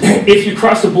 If you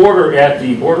cross the border at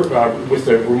the border with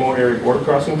the remote area border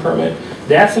crossing permit,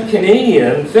 that's a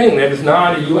Canadian thing. That is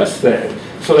not a U.S. thing.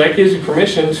 So that gives you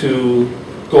permission to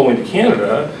go into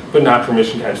Canada, but not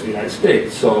permission to enter the United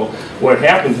States. So what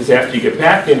happens is after you get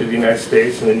back into the United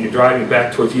States and then you're driving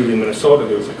back towards Ely, Minnesota,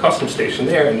 there's a customs station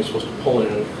there and you're supposed to pull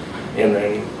in and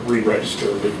then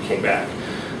re-register that you came back.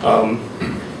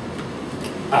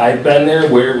 I've been there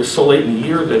where it was so late in the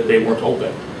year that they weren't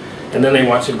open. And then they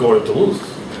want you to go to Duluth.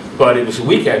 But it was a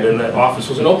weekend and the office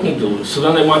wasn't opening in Duluth. So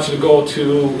then they want you to go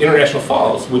to International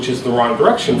Falls, which is the wrong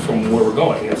direction from where we're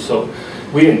going. And so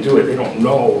we didn't do it. They don't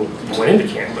know we went into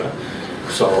Canada.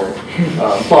 So,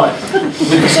 but with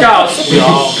the Scouts, we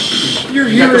all You're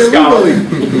here illegally.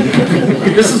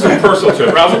 This is a personal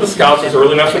trip. I was with the Scouts. It's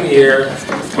early enough in the year,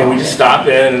 and we just stop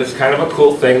in, and it's kind of a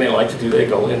cool thing they like to do. They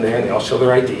go in there and they all show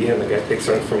their ID, and the guy takes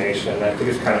their information. And I think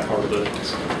it's kind of part of the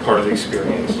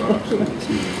experience.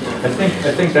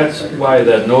 I think that's why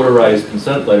that notarized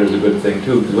consent letter is a good thing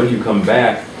too, because when you come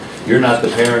back, you're not the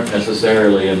parent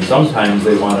necessarily, and sometimes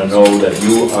they want to know that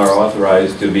you are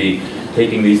authorized to be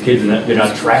taking these kids and you're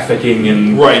not trafficking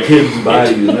in kids'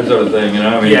 bodies and that sort of thing.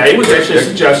 I mean, yeah, it was actually a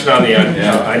suggestion on the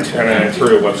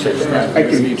Ontario website.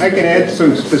 I can add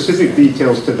some specific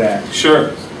details to that.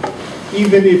 Sure.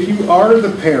 Even if you are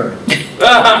the parent,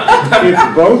 if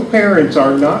both parents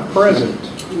are not present,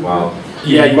 you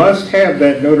must have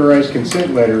that notarized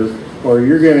consent letter or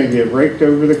you're going to get raked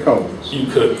over the coals. You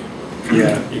could.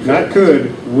 Yeah. You could. Not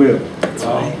could, will.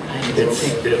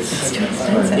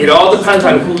 It all depends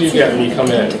on who you get when you come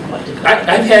in.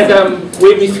 I've had them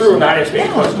wave me through and not ask me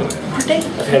any questions.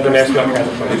 I've had them ask me all kinds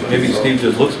of questions. Maybe Steve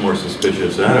just looks more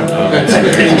suspicious. I don't know.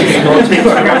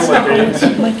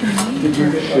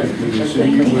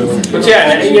 But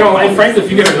yeah, and frankly, if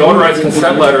you get a notarized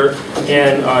consent letter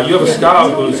and you have a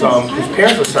Scout whose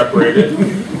parents are separated,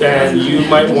 then you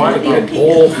might want to get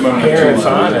both parents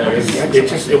on it.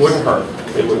 It wouldn't hurt.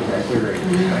 It wouldn't hurt.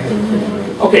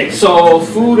 Okay, so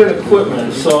food and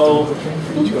equipment. So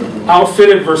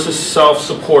outfitted versus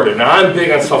self-supported. Now I'm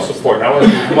big on self-support. I want to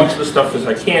do as much of the stuff as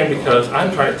I can because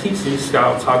I'm trying to teach these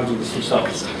Scouts how to do this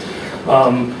themselves.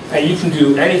 And you can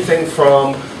do anything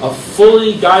from a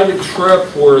fully guided trip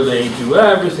where they do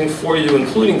everything for you,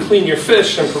 including clean your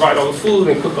fish and provide all the food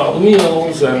and cook all the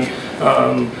meals, and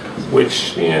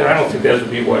which I don't think that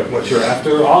would be what you're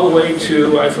after, all the way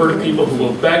to I've heard of people who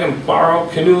will beg and borrow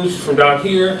canoes from down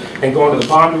here and go into the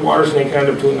boundary waters and they can end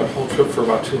up doing their whole trip for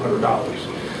about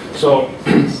 $200. So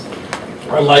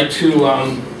I like to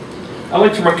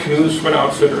rent canoes from an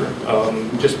outfitter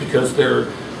just because they're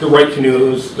the right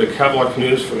canoes, the Kevlar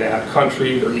canoes for that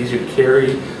country. They're easy to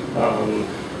carry,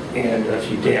 and if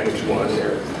you damage one,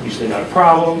 they're usually not a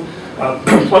problem.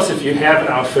 Plus, if you have an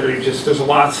outfitter, there's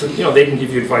lots of, they can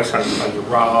give you advice on your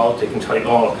route. They can tell you,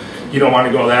 oh, you don't want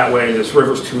to go that way, this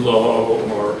river's too low,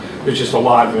 or there's just a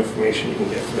lot of information you can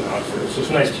get from an outfitter. So it's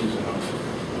nice to use an outfitter.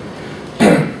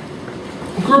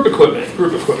 Group equipment.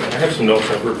 I have some notes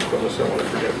on group equipment, so I don't want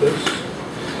to forget this.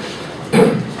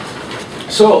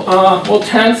 So, well,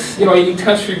 tents, you need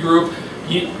tents for your group.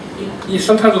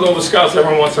 sometimes with all the scouts,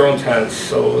 everyone wants their own tents,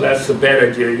 so that's a bad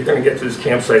idea. You're going to get to these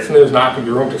campsites, and there's not going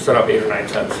to be room to set up 8 or 9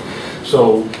 tents.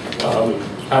 So,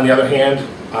 on the other hand,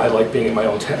 I like being in my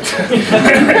own tent.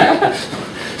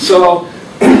 So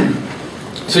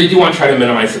you do want to try to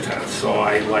minimize the tents. So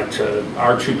I like to,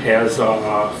 our troop has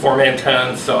 4-man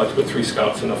tents, so I like to put 3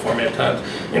 scouts in a 4-man tent.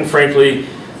 And frankly,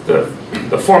 the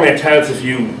 4-man tents, if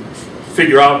you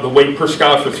figure out the weight per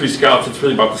scout for 3 scouts, it's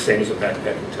really about the same as a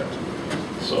backpacking tent.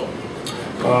 So,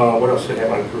 what else did I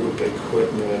have on group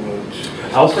equipment?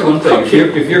 I'll say one thing,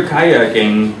 if you're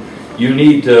kayaking, you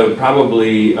need to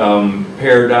probably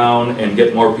pare down and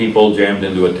get more people jammed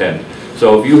into a tent.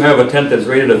 So if you have a tent that's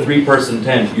rated a 3-person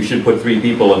tent, you should put 3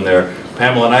 people in there.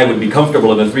 Pamela and I would be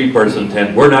comfortable in a 3-person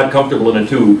tent. We're not comfortable in a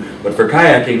 2, but for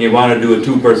kayaking, you want to do a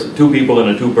 2 people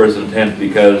in a 2-person tent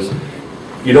because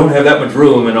you don't have that much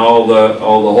room in all the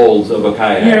holds of a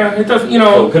kayak. Yeah, it doesn't. You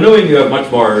know, so canoeing, you have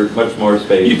much more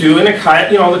space. You do in a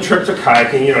kayak. You know, the trick to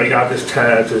kayaking. You know, you got this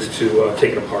tent is to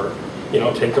take it apart. You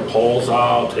know, take the poles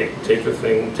out, take the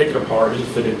thing, take it apart, just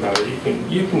fit it better.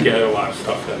 You can get a lot of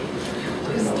stuff in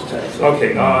those tents.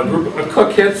 Okay, group of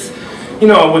cook kits. You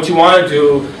know, what you want to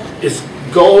do is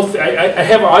go.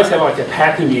 I always have like a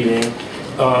packing meeting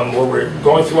where we're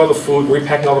going through all the food,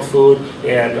 repacking all the food,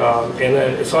 and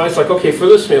then it's always like, okay, for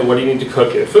this meal, what do you need to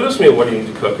cook it? For this meal, what do you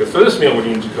need to cook it? For this meal, what do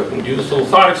you need to cook? And do this little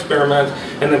thought experiment,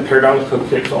 and then pare down the cook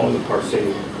kits, only the parts they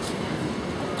need.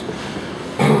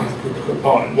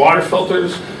 Oh, and water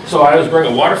filters. So I always bring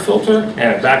a water filter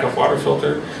and a backup water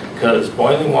filter because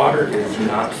boiling water is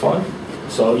not fun.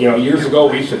 So, you know, years ago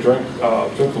we used to drink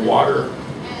the water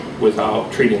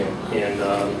without treating it, and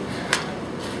a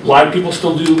lot of people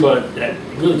still do, but that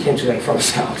really can't do that in front of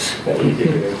scouts.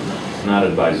 Not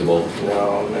advisable.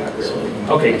 No, not really.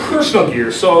 Okay, personal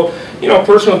gear. So, you know,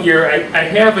 personal gear. I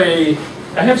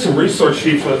have some resource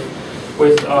sheets with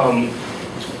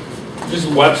just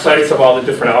websites of all the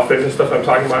different outfits and stuff I'm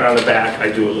talking about. On the back, I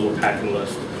do a little packing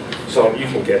list. So you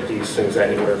can get these things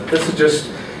anywhere. This is just,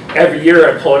 every year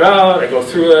I pull it out, I go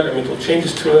through it, I make little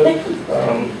changes to it.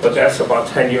 But that's about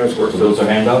 10 years worth. So those are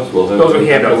handouts? Those are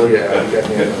handouts, yeah.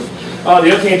 The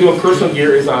other thing I do in personal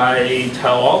gear is I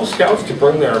tell all the scouts to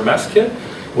bring their mess kit,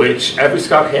 which every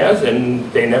scout has and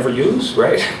they never use,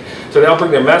 right? So they all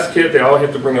bring their mess kit, they all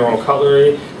have to bring their own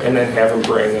cutlery, and then have them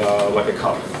bring like a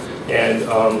cup. And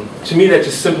to me, that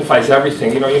just simplifies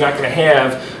everything. You know, you're not going to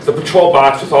have the patrol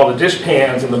box with all the dish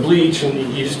pans and the bleach, and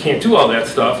you just can't do all that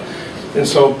stuff. And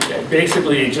so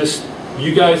basically, just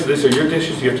you guys, these are your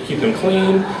dishes. You have to keep them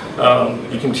clean.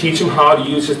 You can teach them how to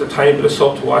use just a tiny bit of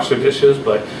soap to wash their dishes,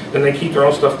 but then they keep their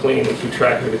own stuff clean. They keep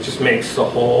track of it. It just makes the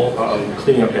whole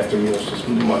cleaning up after meals just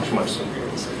much, much simpler.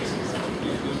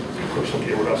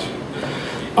 What else?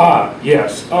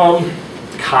 Yes,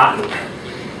 cotton.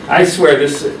 I swear,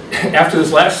 after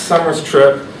this last summer's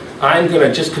trip, I'm going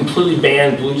to just completely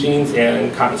ban blue jeans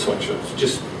and cotton sweatshirts.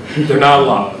 Just, they're not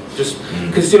allowed. Just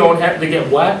because, you know, when they get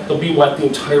wet, they'll be wet the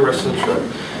entire rest of the trip.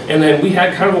 And then we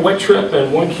had kind of a wet trip,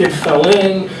 and one kid fell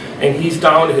in, and he's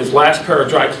down to his last pair of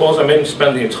dry clothes. I made him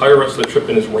spend the entire rest of the trip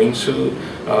in his rain suit.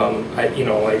 And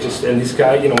this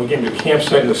guy, you know, we get into a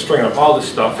campsite and they're stringing up all this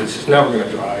stuff. It's just never going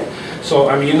to dry. So,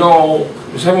 I mean, you know,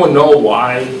 does everyone know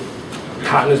why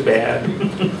cotton is bad? I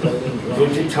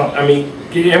mean,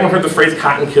 anyone heard the phrase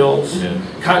 "cotton kills"? Yeah.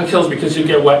 Cotton kills because you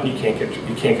get wet and you can't get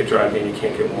dry and you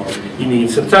can't get warm. You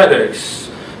need synthetics,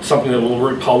 something that will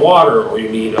repel water, or you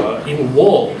need even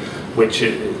wool, which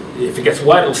if it gets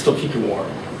wet, it'll still keep you warm.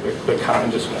 But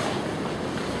cotton just won't.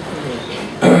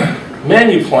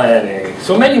 Menu planning.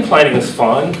 So menu planning is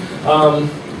fun.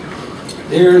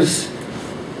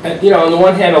 You know, on the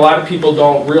one hand, a lot of people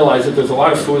don't realize that there's a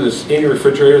lot of food that's in your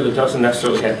refrigerator that doesn't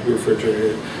necessarily have to be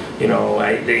refrigerated. You know,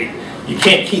 you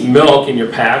can't keep milk in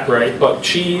your pack, right? But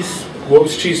cheese, what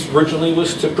was cheese originally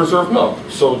was to preserve milk.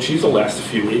 So cheese will last a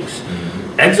few weeks.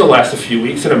 Eggs will last a few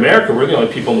weeks. In America, we're the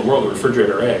only people in the world that refrigerate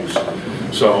our eggs.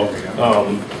 So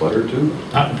butter too?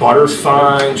 Butter's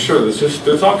fine. Sure,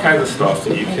 there's all kinds of stuff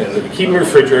that you can keep in your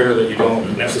refrigerator that you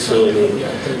don't necessarily need.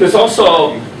 There's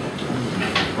also,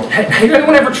 has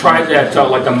anyone ever tried that,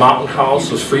 like the Mountain House,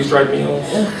 those freeze-dried meals?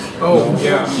 Oh,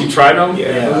 yeah. You tried them?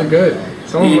 Yeah, those are good.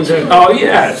 Some of them are good. Oh,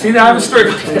 yeah. See, I have a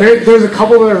story. There's a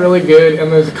couple that are really good,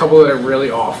 and there's a couple that are really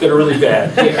awful. That are really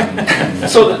bad. Yeah.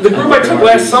 So the group I took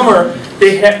last summer,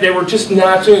 they were just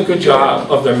not doing a good job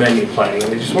of their menu planning.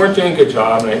 They just weren't doing a good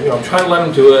job. And I'm trying to let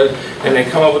them do it, and they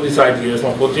come up with these ideas.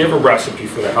 Like, well, do you have a recipe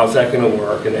for that? How's that going to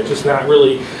work? And they're just not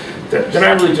really. They're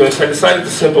not really doing it, so I decided to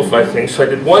simplify things. So I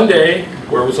did one day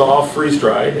where it was all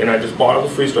freeze-dried, and I just bought all the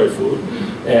freeze-dried food.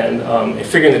 and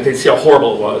figuring that they'd see how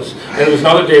horrible it was. And there was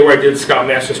another day where I did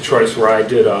Scoutmaster's Choice, where I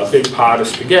did a big pot of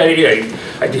spaghetti.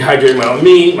 I dehydrated my own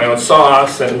meat, my own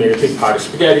sauce, and made a big pot of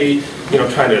spaghetti, you know,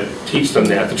 trying to teach them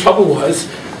that. The trouble was,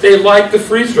 they liked the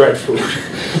freeze-dried food.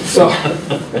 So,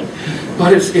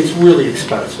 but it's really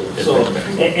expensive. So,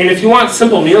 and if you want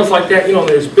simple meals like that, you know,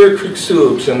 there's Bear Creek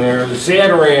soups, and there's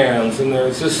Zatarans, and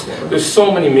there's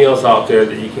so many meals out there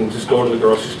that you can just go to the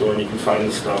grocery store and you can find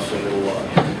the stuff, and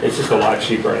it's just a lot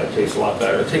cheaper and it tastes a lot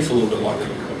better. It takes a little bit longer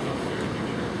to cook.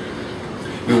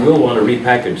 You will want to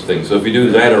repackage things. So if you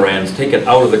do Zatarans, take it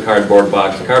out of the cardboard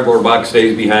box. The cardboard box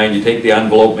stays behind. You take the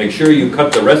envelope, make sure you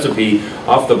cut the recipe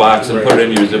off the box and put it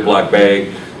in your Ziploc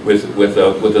bag with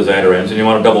the Zatarans. And you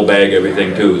want to double bag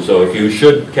everything too. So if you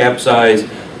should capsize,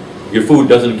 your food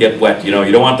doesn't get wet. You know,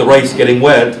 you don't want the rice getting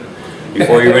wet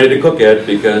before you're ready to cook it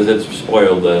because it's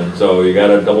spoiled then. So you got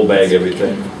to double bag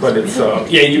everything. But it's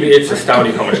it's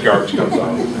astounding how much garbage comes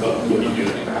out when you do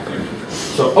that.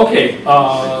 So okay,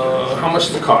 how much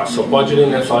does it cost? So budgeting,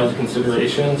 that's always a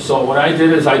consideration. So what I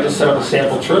did is I just set up a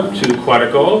sample trip to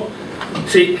Quetico.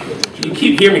 See, you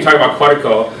keep hearing me talk about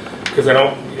Quetico because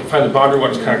I find the boundary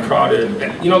waters kind of crowded.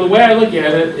 And, you know, the way I look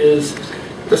at it is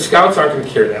the Scouts aren't going to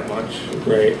care that much,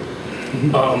 right?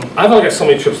 I've only got so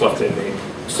many trips left in me.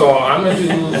 So I'm going to do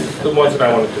the ones that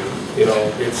I want to do. You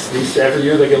know, it's these every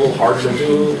year they get a little harder to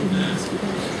do.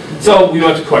 So we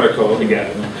went to Quetico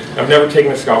again. I've never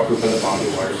taken a scout group in the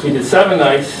boundary waters. We did 7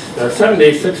 nights, 7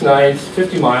 days, 6 nights,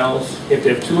 50 miles. You have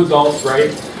to have 2 adults,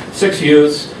 right? 6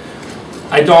 youths.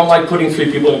 I don't like putting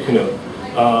 3 people in a canoe.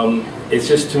 It's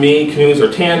just, to me, canoes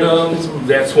are tandems.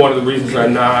 That's one of the reasons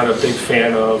I'm not a big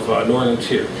fan of Northern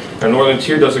Tier. Now, Northern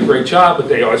Tier does a great job, but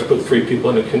they always put 3 people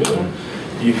in a canoe.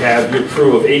 You have your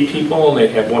crew of 8 people, and they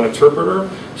have 1 interpreter.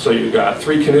 So you've got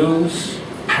 3 canoes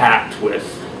packed with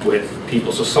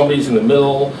people. So somebody's in the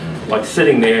middle, like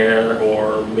sitting there,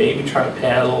 or maybe trying to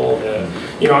paddle.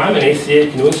 You know, I'm an ACA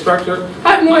canoe instructor.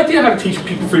 I have no idea how to teach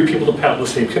 3 people to paddle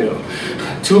the same canoe.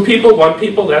 2 people, 1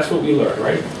 people, that's what we learn,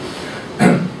 right?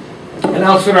 An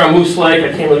outfitter on Moose Lake,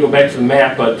 I can't really go back to the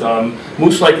map, but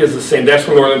Moose Lake is the same. That's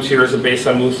where Northern Tier is based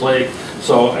on Moose Lake.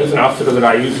 So there's an outfitter that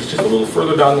I use. It's just a little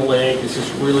further down the lake. It's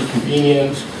just really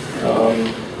convenient.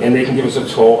 And they can give us a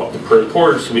tow up to Prairie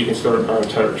Portage so we can start our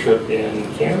entire trip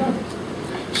in Canada.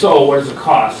 So what does it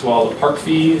cost? Well, the park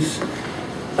fees,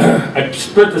 I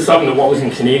split this up into what was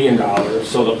in Canadian dollars.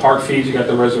 So the park fees, you got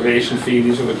the reservation fee,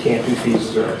 these are the camping fees,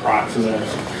 these are approximate.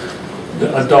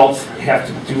 The adults have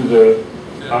to do the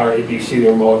RABC, the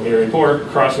remote area border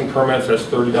crossing permits, that's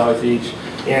 $30 each.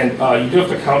 And you do have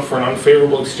to account for an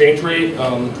unfavorable exchange rate.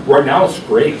 Right now it's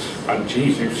great.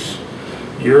 Geez,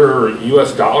 your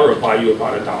US dollar will buy you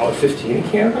about $1.15 in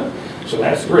Canada. So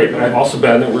that's great, but I've also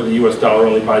been there where the US dollar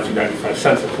only buys you 95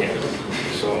 cents in Canada.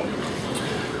 So,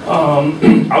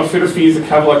 outfitter fees, a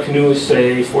Kevlar canoe is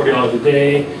say $40 a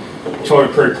day. Tow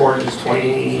to Prairie Portage is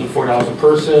 $24 a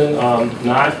person.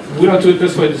 We don't do it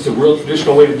this way, this is a real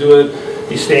traditional way to do it.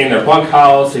 You stay in their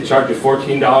bunkhouse, they charge you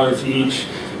 $14 each,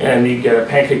 and you get a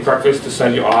pancake breakfast to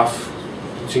send you off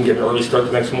so you can get an early start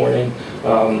the next morning.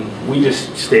 We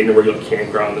just stayed in a regular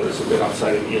campground that was a bit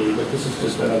outside of Ely, but this is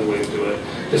just another way to do it,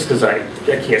 just because I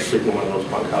can't sleep in one of those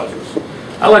bunkhouses.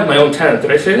 I like my own tent,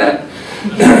 did I say that?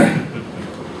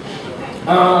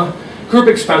 Group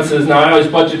expenses, now I always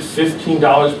budget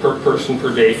 $15 per person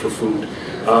per day for food.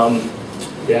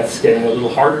 That's getting a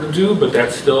little harder to do, but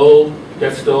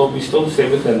we still stay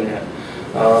within that.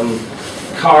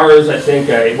 Cars, I think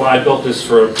I built this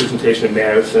for a presentation in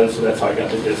Madison, so that's how I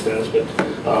got the distance, but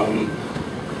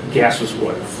gas was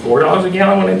what, $4 a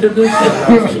gallon when I did this? Now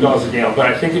it's $2 a gallon, but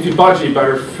I think if you budget, you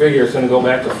better figure it's going to go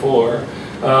back to 4.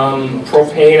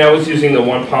 Propane, I was using the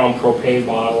 1 pound propane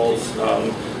bottles.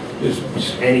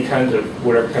 Just any kind of,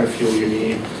 whatever kind of fuel you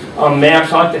need.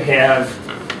 Maps, I like to have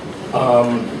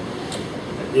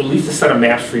at least a set of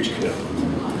maps for each canoe.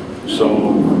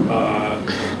 So,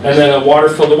 and then the water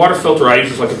filter I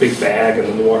use is like a big bag, and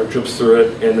then the water drips through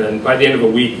it, and then by the end of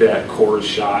a week that core is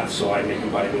shot, so I make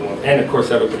them buy a new one. And of course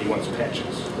everybody wants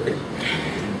patches. Right?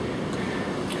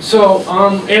 So,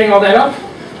 adding all that up,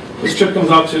 this trip comes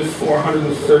out to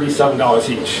 $437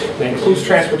 each. That includes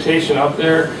transportation up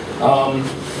there.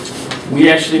 We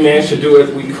actually managed to do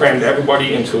it, we crammed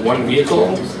everybody into 1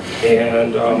 vehicle,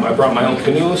 and I brought my own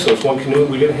canoe, so it's 1 canoe.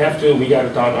 We didn't have to, we got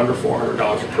it done under $400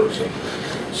 a person.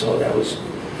 So that was,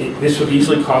 this would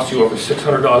easily cost you over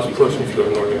 $600 a person if you go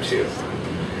to Northern Tier.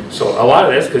 So a lot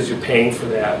of that's because you're paying for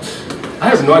that. I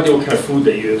have no idea what kind of food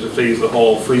they use. If they use the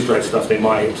whole freeze-dried stuff, they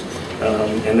might.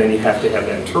 And then you have to have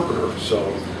that interpreter. So,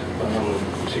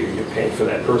 so you're paying for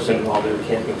that person and all their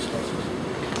camping expenses.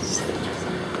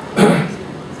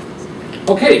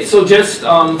 Okay, so just,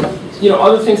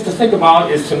 other things to think about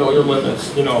is to know your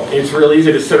limits. It's real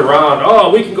easy to sit around,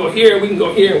 oh, we can go here, we can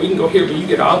go here, we can go here, but you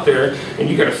get out there and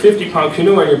you got a 50-pound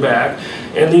canoe on your back,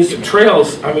 and these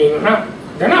trails, I mean,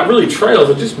 they're not really trails,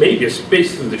 they're just maybe a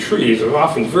space through the trees. They're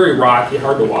often very rocky,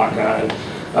 hard to walk on.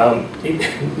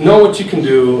 Know what you can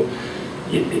do.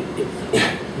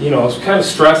 It's kind of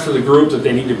stress to the group that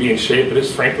they need to be in shape, but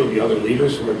it's frankly the other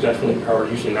leaders who are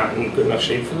usually not in good enough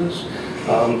shape for this.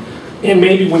 And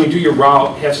maybe when you do your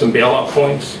route, have some bailout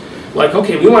points. Like,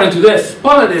 okay, we want to do this,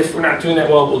 but if we're not doing that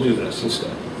well, we'll do this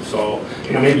instead. So,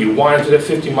 maybe you want to do that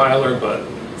 50-miler, but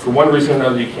for one reason or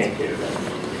another, you can't get it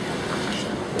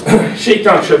in.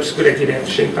 Shakedown trips, good idea to have a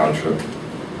shakedown trip.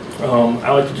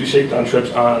 I like to do shakedown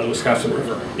trips on the Wisconsin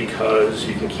River because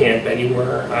you can camp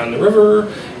anywhere on the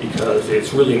river, because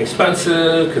it's really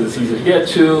inexpensive, because it's easy to get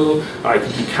to. I can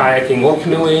do kayaking or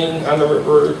canoeing on the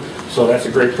river, so that's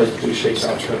a great place to do a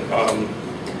shakedown trip.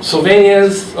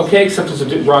 Sylvania's okay, except it's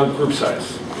a wrong group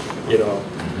size,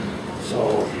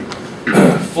 So,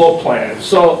 float plan.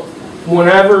 So,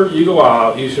 whenever you go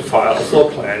out, you should file a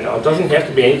float plan. Now, it doesn't have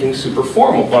to be anything super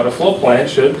formal, but a float plan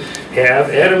should have,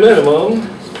 at a minimum,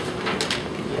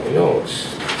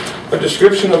 notes, a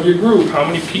description of your group, how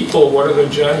many people, what are their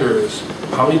genders,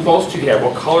 how many boats do you have,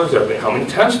 what colors are they, how many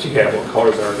tents do you have, what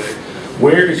colors are they,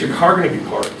 where is your car going to be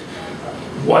parked,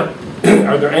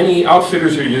 are there any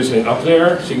outfitters you're using up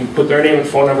there, so you can put their name and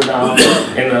phone number down,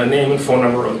 and the name and phone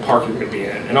number of the park you're going to be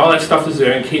in, and all that stuff is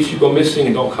there in case you go missing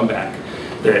and don't come back,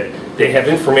 that they have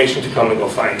information to come and go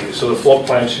find you. So the float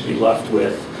plan should be left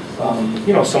with,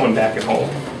 someone back at home,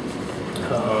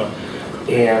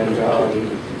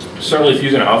 certainly if you're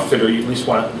using an outfitter, you at least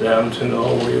want them to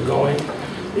know where you're going.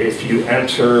 If you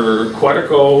enter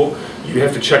Quetico, you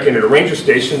have to check in at a ranger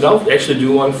station. They'll actually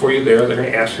do one for you there. They're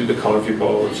going to ask you the color of your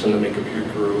boats and the makeup of your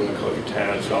crew and the color of your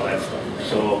tents and all that stuff.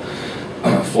 So,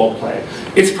 float plan.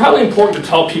 It's probably important to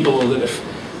tell people that if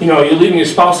you're leaving your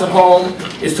spouse at home,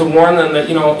 is to warn them that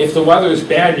if the weather is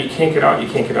bad and you can't get out, you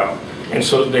can't get out. And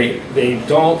so they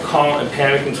don't call and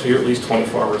panic until you're at least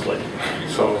 24 hours late.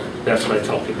 So that's what I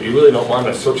tell people. You really don't want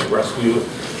to search and rescue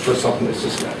for something that's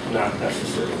just not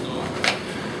necessary.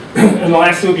 And the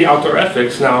last thing would be outdoor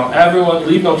ethics. Now, everyone,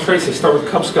 leave no trace. They start with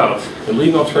Cub Scouts. And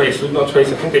leave no trace, leave no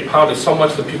trace. I think they pound it so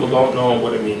much that people don't know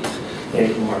what it means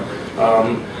anymore.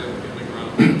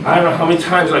 I don't know how many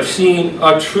times I've seen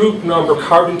a troop number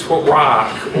carved into a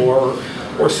rock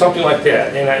or something like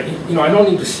that. And I don't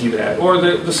need to see that. Or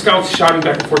the scouts shouting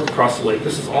back and forth across the lake.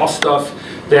 This is all stuff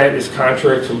that is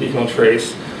contrary to leave no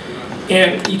trace.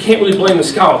 And you can't really blame the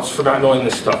scouts for not knowing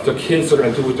this stuff. Their kids are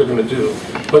going to do what they're going to do.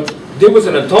 But there was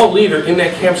an adult leader in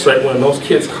that campsite when those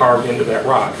kids carved into that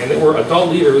rock. And there were adult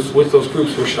leaders with those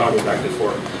groups who were shouting back and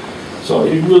forth. So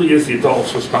it really is the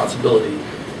adult's responsibility.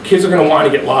 Kids are going to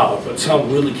want to get loud, but sound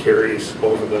really carries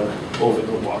over the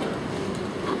water.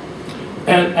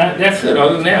 And that's it.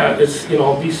 Other than that, it's,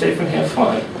 be safe and have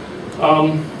fun.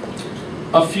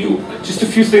 Just a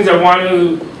few things I want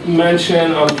to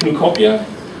mention on Canoecopia.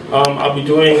 I'll be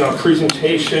doing a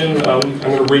presentation. I'm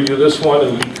going to redo this one.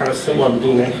 It'll be kind of similar. I'm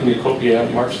doing that in Canoecopia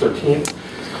on March 13th.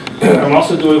 I'm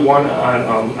also doing one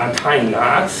on tying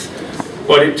knots.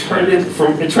 But it turned in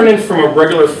from a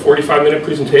regular 45-minute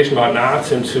presentation about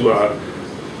knots into an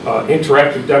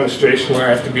interactive demonstration where I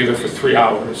have to be there for 3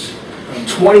 hours.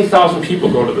 20,000 people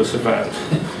go to this event.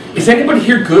 Is anybody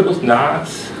here good with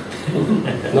knots?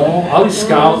 No? All these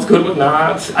scouts good with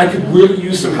knots? I could really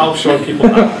use some help showing people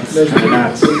knots.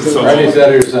 Friday,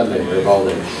 Saturday, or Sunday, or all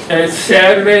day? And it's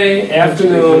Saturday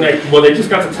afternoon. They just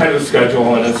got the tentative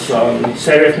schedule, and it's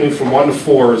Saturday afternoon from 1 to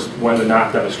 4 is when the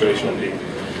knot demonstration will be.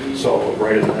 So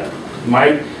right in that.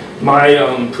 My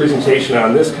presentation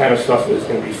on this kind of stuff is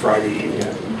going to be Friday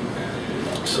evening.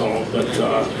 So, but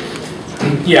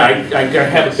yeah, I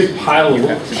have a big pile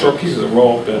of short pieces of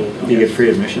rope, and do you get free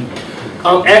admission?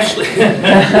 Actually,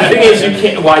 the thing is, you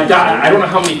can't. Well, I don't know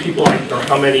how many people or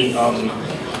how many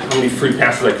free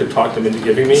passes I could talk them into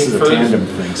giving me. This is a tandem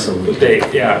thing, so. But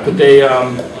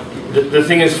the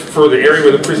thing is, for the area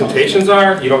where the presentations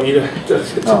are, you don't need to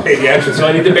pay the entrance. You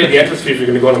only need to pay the entrance fee if you're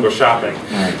going to go and go shopping.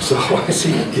 Right. So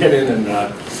you can get in and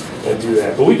do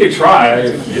that. But we could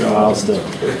try. I'll still.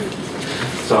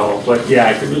 So, but yeah,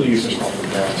 I could really use some help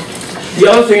with that. The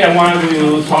other thing I wanted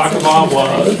to talk about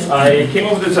was I came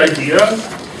up with this idea.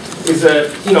 Is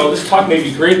that this talk may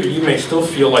be great, but you may still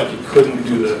feel like you couldn't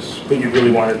do this, but you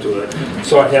really want to do it.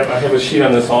 So I have a sheet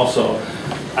on this also.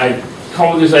 I come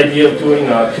up with this idea of doing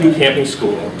a canoe camping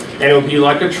school, and it would be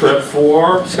like a trip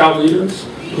for scout leaders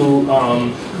who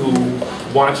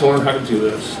want to learn how to do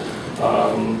this.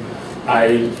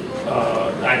 I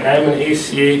I'm an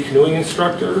ACA canoeing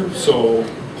instructor, so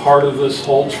part of this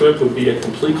whole trip would be a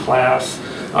complete class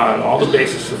on all the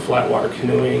basics of flat water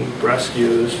canoeing,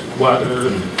 rescues,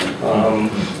 weather,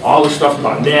 all the stuff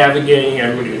about navigating.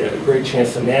 Everybody would have a great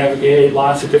chance to navigate,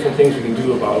 lots of different things we can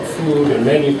do about food and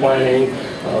menu planning.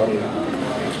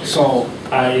 So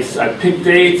I picked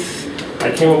dates,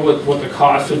 I came up with what the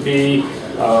cost would be.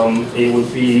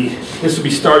 This would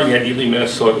be starting at Ely,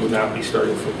 Minnesota, it would not be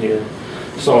starting from here.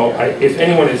 So if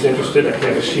anyone is interested, I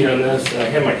have a sheet on this, and I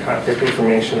have my contact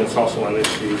information, it's also on this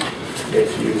sheet.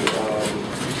 If you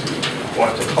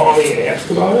want to call me and ask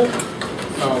about it.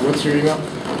 What's your email?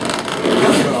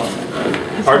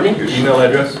 Pardon me? Your email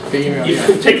address? The email, You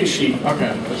can take a sheet. Okay.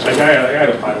 I got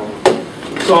a pile of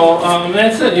them. So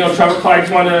that's it. You know, Trevor Clark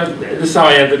this is how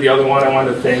I ended the other one. I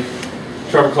wanted to thank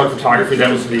Trevor Clark Photography. That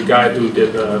was the guy who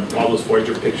did all those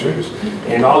Voyager pictures,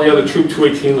 and all the other Troop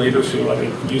 218 leaders who let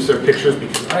me use their pictures,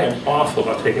 because I am awful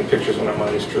about taking pictures when I'm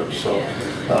on these trips. So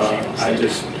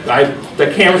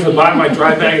the camera's in the bottom of my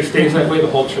dry bag. It stays that way the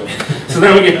whole trip. So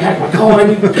then we get back, I'm like, oh, I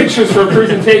need pictures for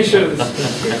presentations.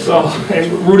 So,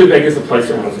 and Rudebeg is the place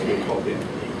everyone's going to be called in.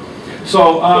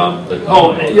 So,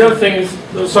 the other thing is,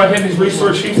 so I have these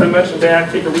resource sheets. I mentioned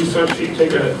that. Take a resource sheet,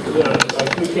 take a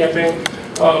canoe camping.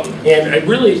 And I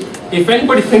really, if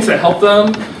anybody thinks I helped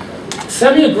them,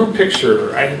 send me a group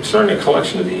picture. I'm starting a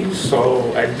collection of these,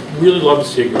 so I'd really love to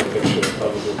see a group picture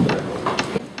of a group that I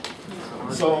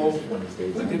helped. So,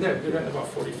 we did that in about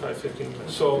 45, 15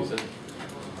 minutes. So,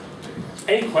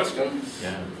 any questions?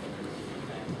 Yeah.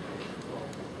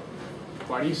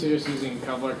 Why do you suggest using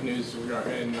Kevlar canoes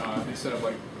instead of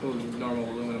like normal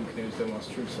aluminum canoes that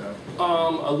most troops have?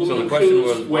 Aluminum So the question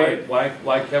was, canoes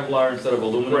why Kevlar instead of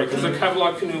aluminum? Right, because a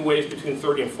Kevlar canoe weighs between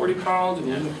 30 and 40 pounds, and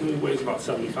an aluminum canoe weighs about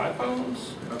 75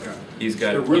 pounds. Okay. He's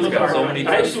got so many.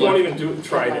 I actually won't even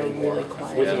try it anymore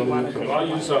with an aluminum canoe. I'll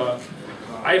use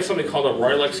I have something called a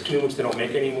Royalex canoe, which they don't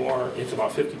make anymore. It's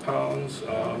about 50 pounds.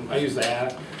 I use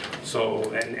that. So,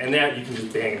 and that you can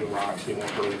just bang into rocks, you won't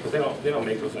hurt it, but they don't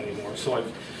make those anymore. So like,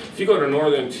 if you go to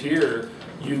Northern Tier,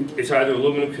 it's either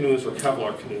aluminum canoes or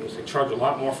Kevlar canoes. They charge a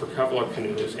lot more for Kevlar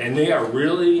canoes, and they are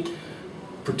really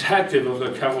protective of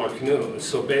their Kevlar canoes.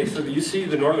 So basically, you see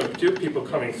the Northern Tier people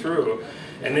coming through,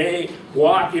 and they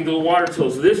walk into the water till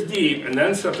it's this deep, and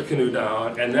then set the canoe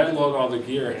down, and then load all the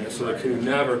gear in it, so the canoe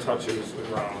never touches the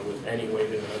ground with any weight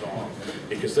in it at all.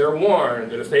 Because they're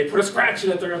warned that if they put a scratch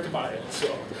in it, they're going to have to buy it.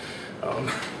 So,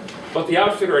 but the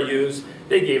outfitter I use,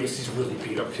 they gave us these really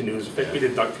beat up canoes. In fact, we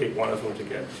did duct tape one of them to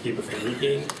keep it from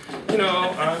leaking. You know,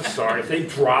 I'm sorry, if they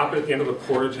drop it at the end of the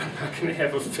portage, I'm not going to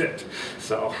have a fit.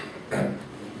 So,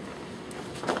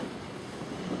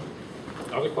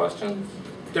 other questions?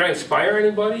 Did I inspire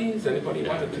anybody? Does anybody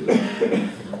want to do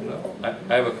that? No?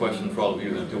 I have a question for all of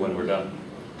you then too when we're done.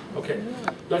 Okay,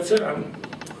 that's it.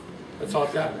 That's all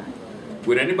I've got.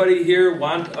 Would anybody here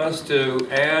want us to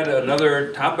add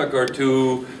another topic or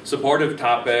two, supportive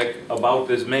topic about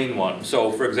this main one?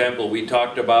 So for example, we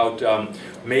talked about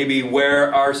maybe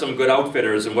where are some good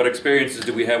outfitters and what experiences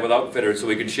do we have with outfitters, so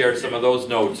we can share some of those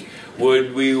notes.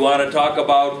 Would we want to talk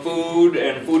about food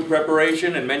and food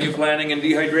preparation and menu planning and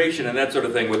dehydration and that sort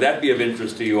of thing? Would that be of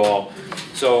interest to you all?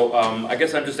 So I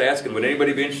guess I'm just asking, would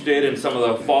anybody be interested in some of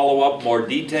the follow-up, more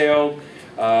detailed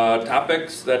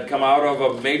topics that come out of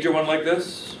a major one like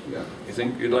this? Yeah. You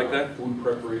think you'd like that? Food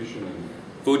preparation and...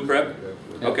 Food prep?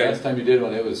 Okay. Last time you did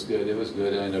one, it was good. It was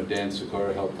good. I know Dan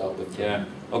Sikora helped out with that. Yeah.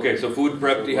 Okay, so food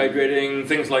prep, dehydrating,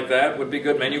 things like that would be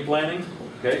good. Menu planning?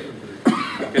 Okay.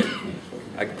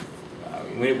 Okay.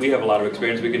 We have a lot of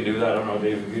experience. We can do that. I don't know,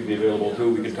 Dave, if you'd be available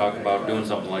too. We could talk about doing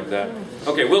something like that.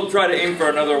 Okay, we'll try to aim for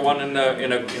another one in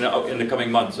the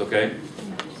coming months. Okay.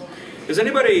 Is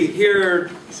anybody here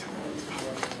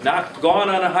not gone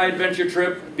on a high adventure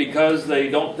trip because they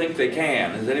don't think they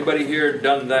can? Has anybody here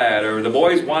done that? Or the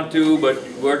boys want to, but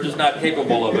we're just not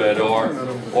capable of it, or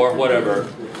whatever?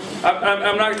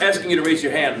 I'm not asking you to raise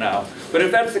your hand now, but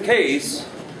if that's the case,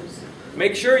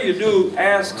 make sure you do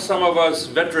ask some of us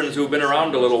veterans who've been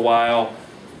around a little while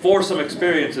for some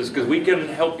experiences, because we can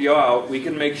help you out. We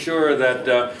can make sure that,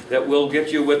 that we'll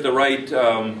get you with the right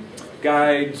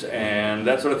guides and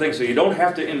that sort of thing, so you don't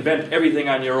have to invent everything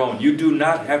on your own. You do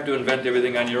not have to invent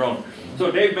everything on your own.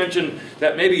 So Dave mentioned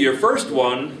that maybe your first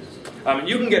one,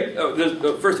 you can get,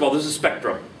 first of all, there's a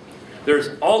spectrum. There's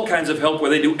all kinds of help where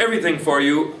they do everything for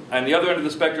you, and the other end of the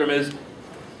spectrum is,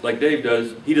 like Dave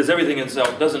does, he does everything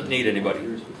himself, doesn't need anybody.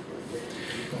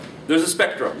 There's a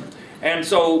spectrum. And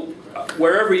so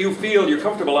wherever you feel you're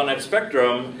comfortable on that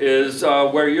spectrum is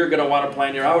where you're going to want to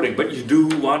plan your outing. But you do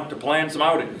want to plan some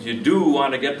outings. You do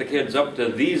want to get the kids up to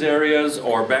these areas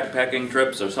or backpacking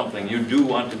trips or something. You do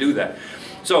want to do that.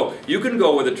 So you can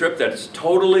go with a trip that's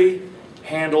totally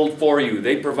handled for you.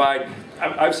 They provide,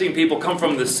 I've seen people come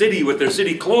from the city with their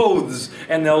city clothes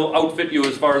and they'll outfit you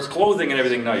as far as clothing and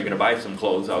everything. Now you're going to buy some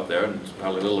clothes out there and it's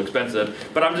probably a little expensive.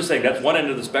 But I'm just saying that's one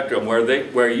end of the spectrum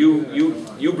where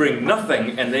you bring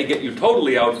nothing and they get you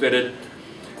totally outfitted,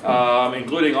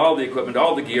 including all the equipment,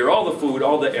 all the gear, all the food,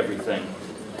 all the everything.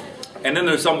 And then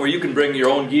there's some where you can bring your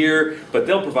own gear, but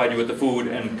they'll provide you with the food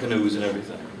and canoes and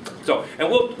everything. So, and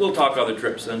we'll talk other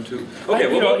trips then too. Okay,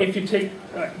 if you take,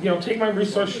 take my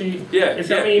resource sheet. Yeah, it's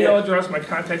got my email address, my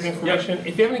contact information.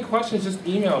 If you have any questions, just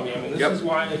email me. I mean, this is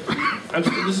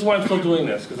why I'm still doing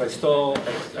this because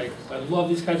I love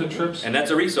these kinds of trips. And that's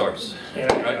a resource.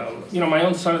 And my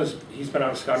own son he's been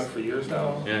out scouting for years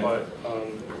now. Yeah. But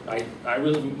I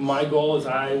really my goal is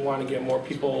I want to get more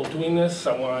people doing this.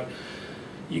 I want.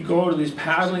 You go to these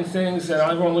paddling things, and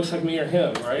everyone looks like me or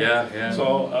him, right? Yeah, yeah.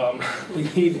 So we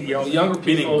need, younger people.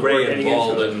 Being gray and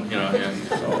bald, and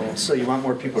yeah. So you want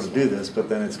more people to do this, but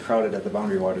then it's crowded at the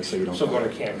Boundary Waters, so you don't. So go to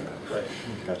Canada, right?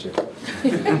 Gotcha.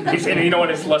 And you know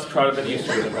what? It's less crowded than it used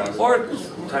to be. Or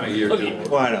time of year too.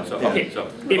 Well, I know. So,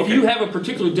 if you have a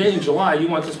particular day in July, you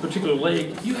want this particular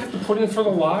lake, you have to put in for the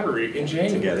lottery in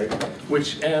January,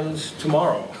 which ends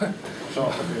tomorrow.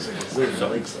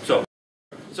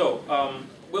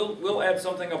 We'll add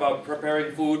something about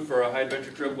preparing food for a high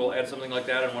adventure trip. We'll add something like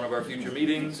that in one of our future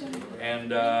meetings. And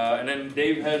then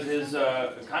Dave has his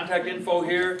contact info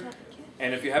here.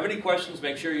 And if you have any questions,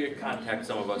 make sure you contact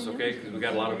some of us, okay? Because we've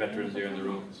got a lot of veterans here in the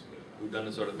room who've done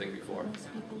this sort of thing before.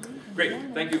 Great.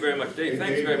 Thank you very much, Dave.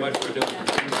 Thanks very much for doing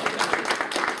this.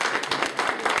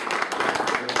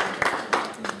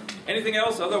 Anything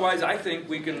else? Otherwise, I think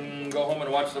we can go home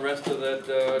and watch the rest of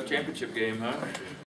that championship game, huh?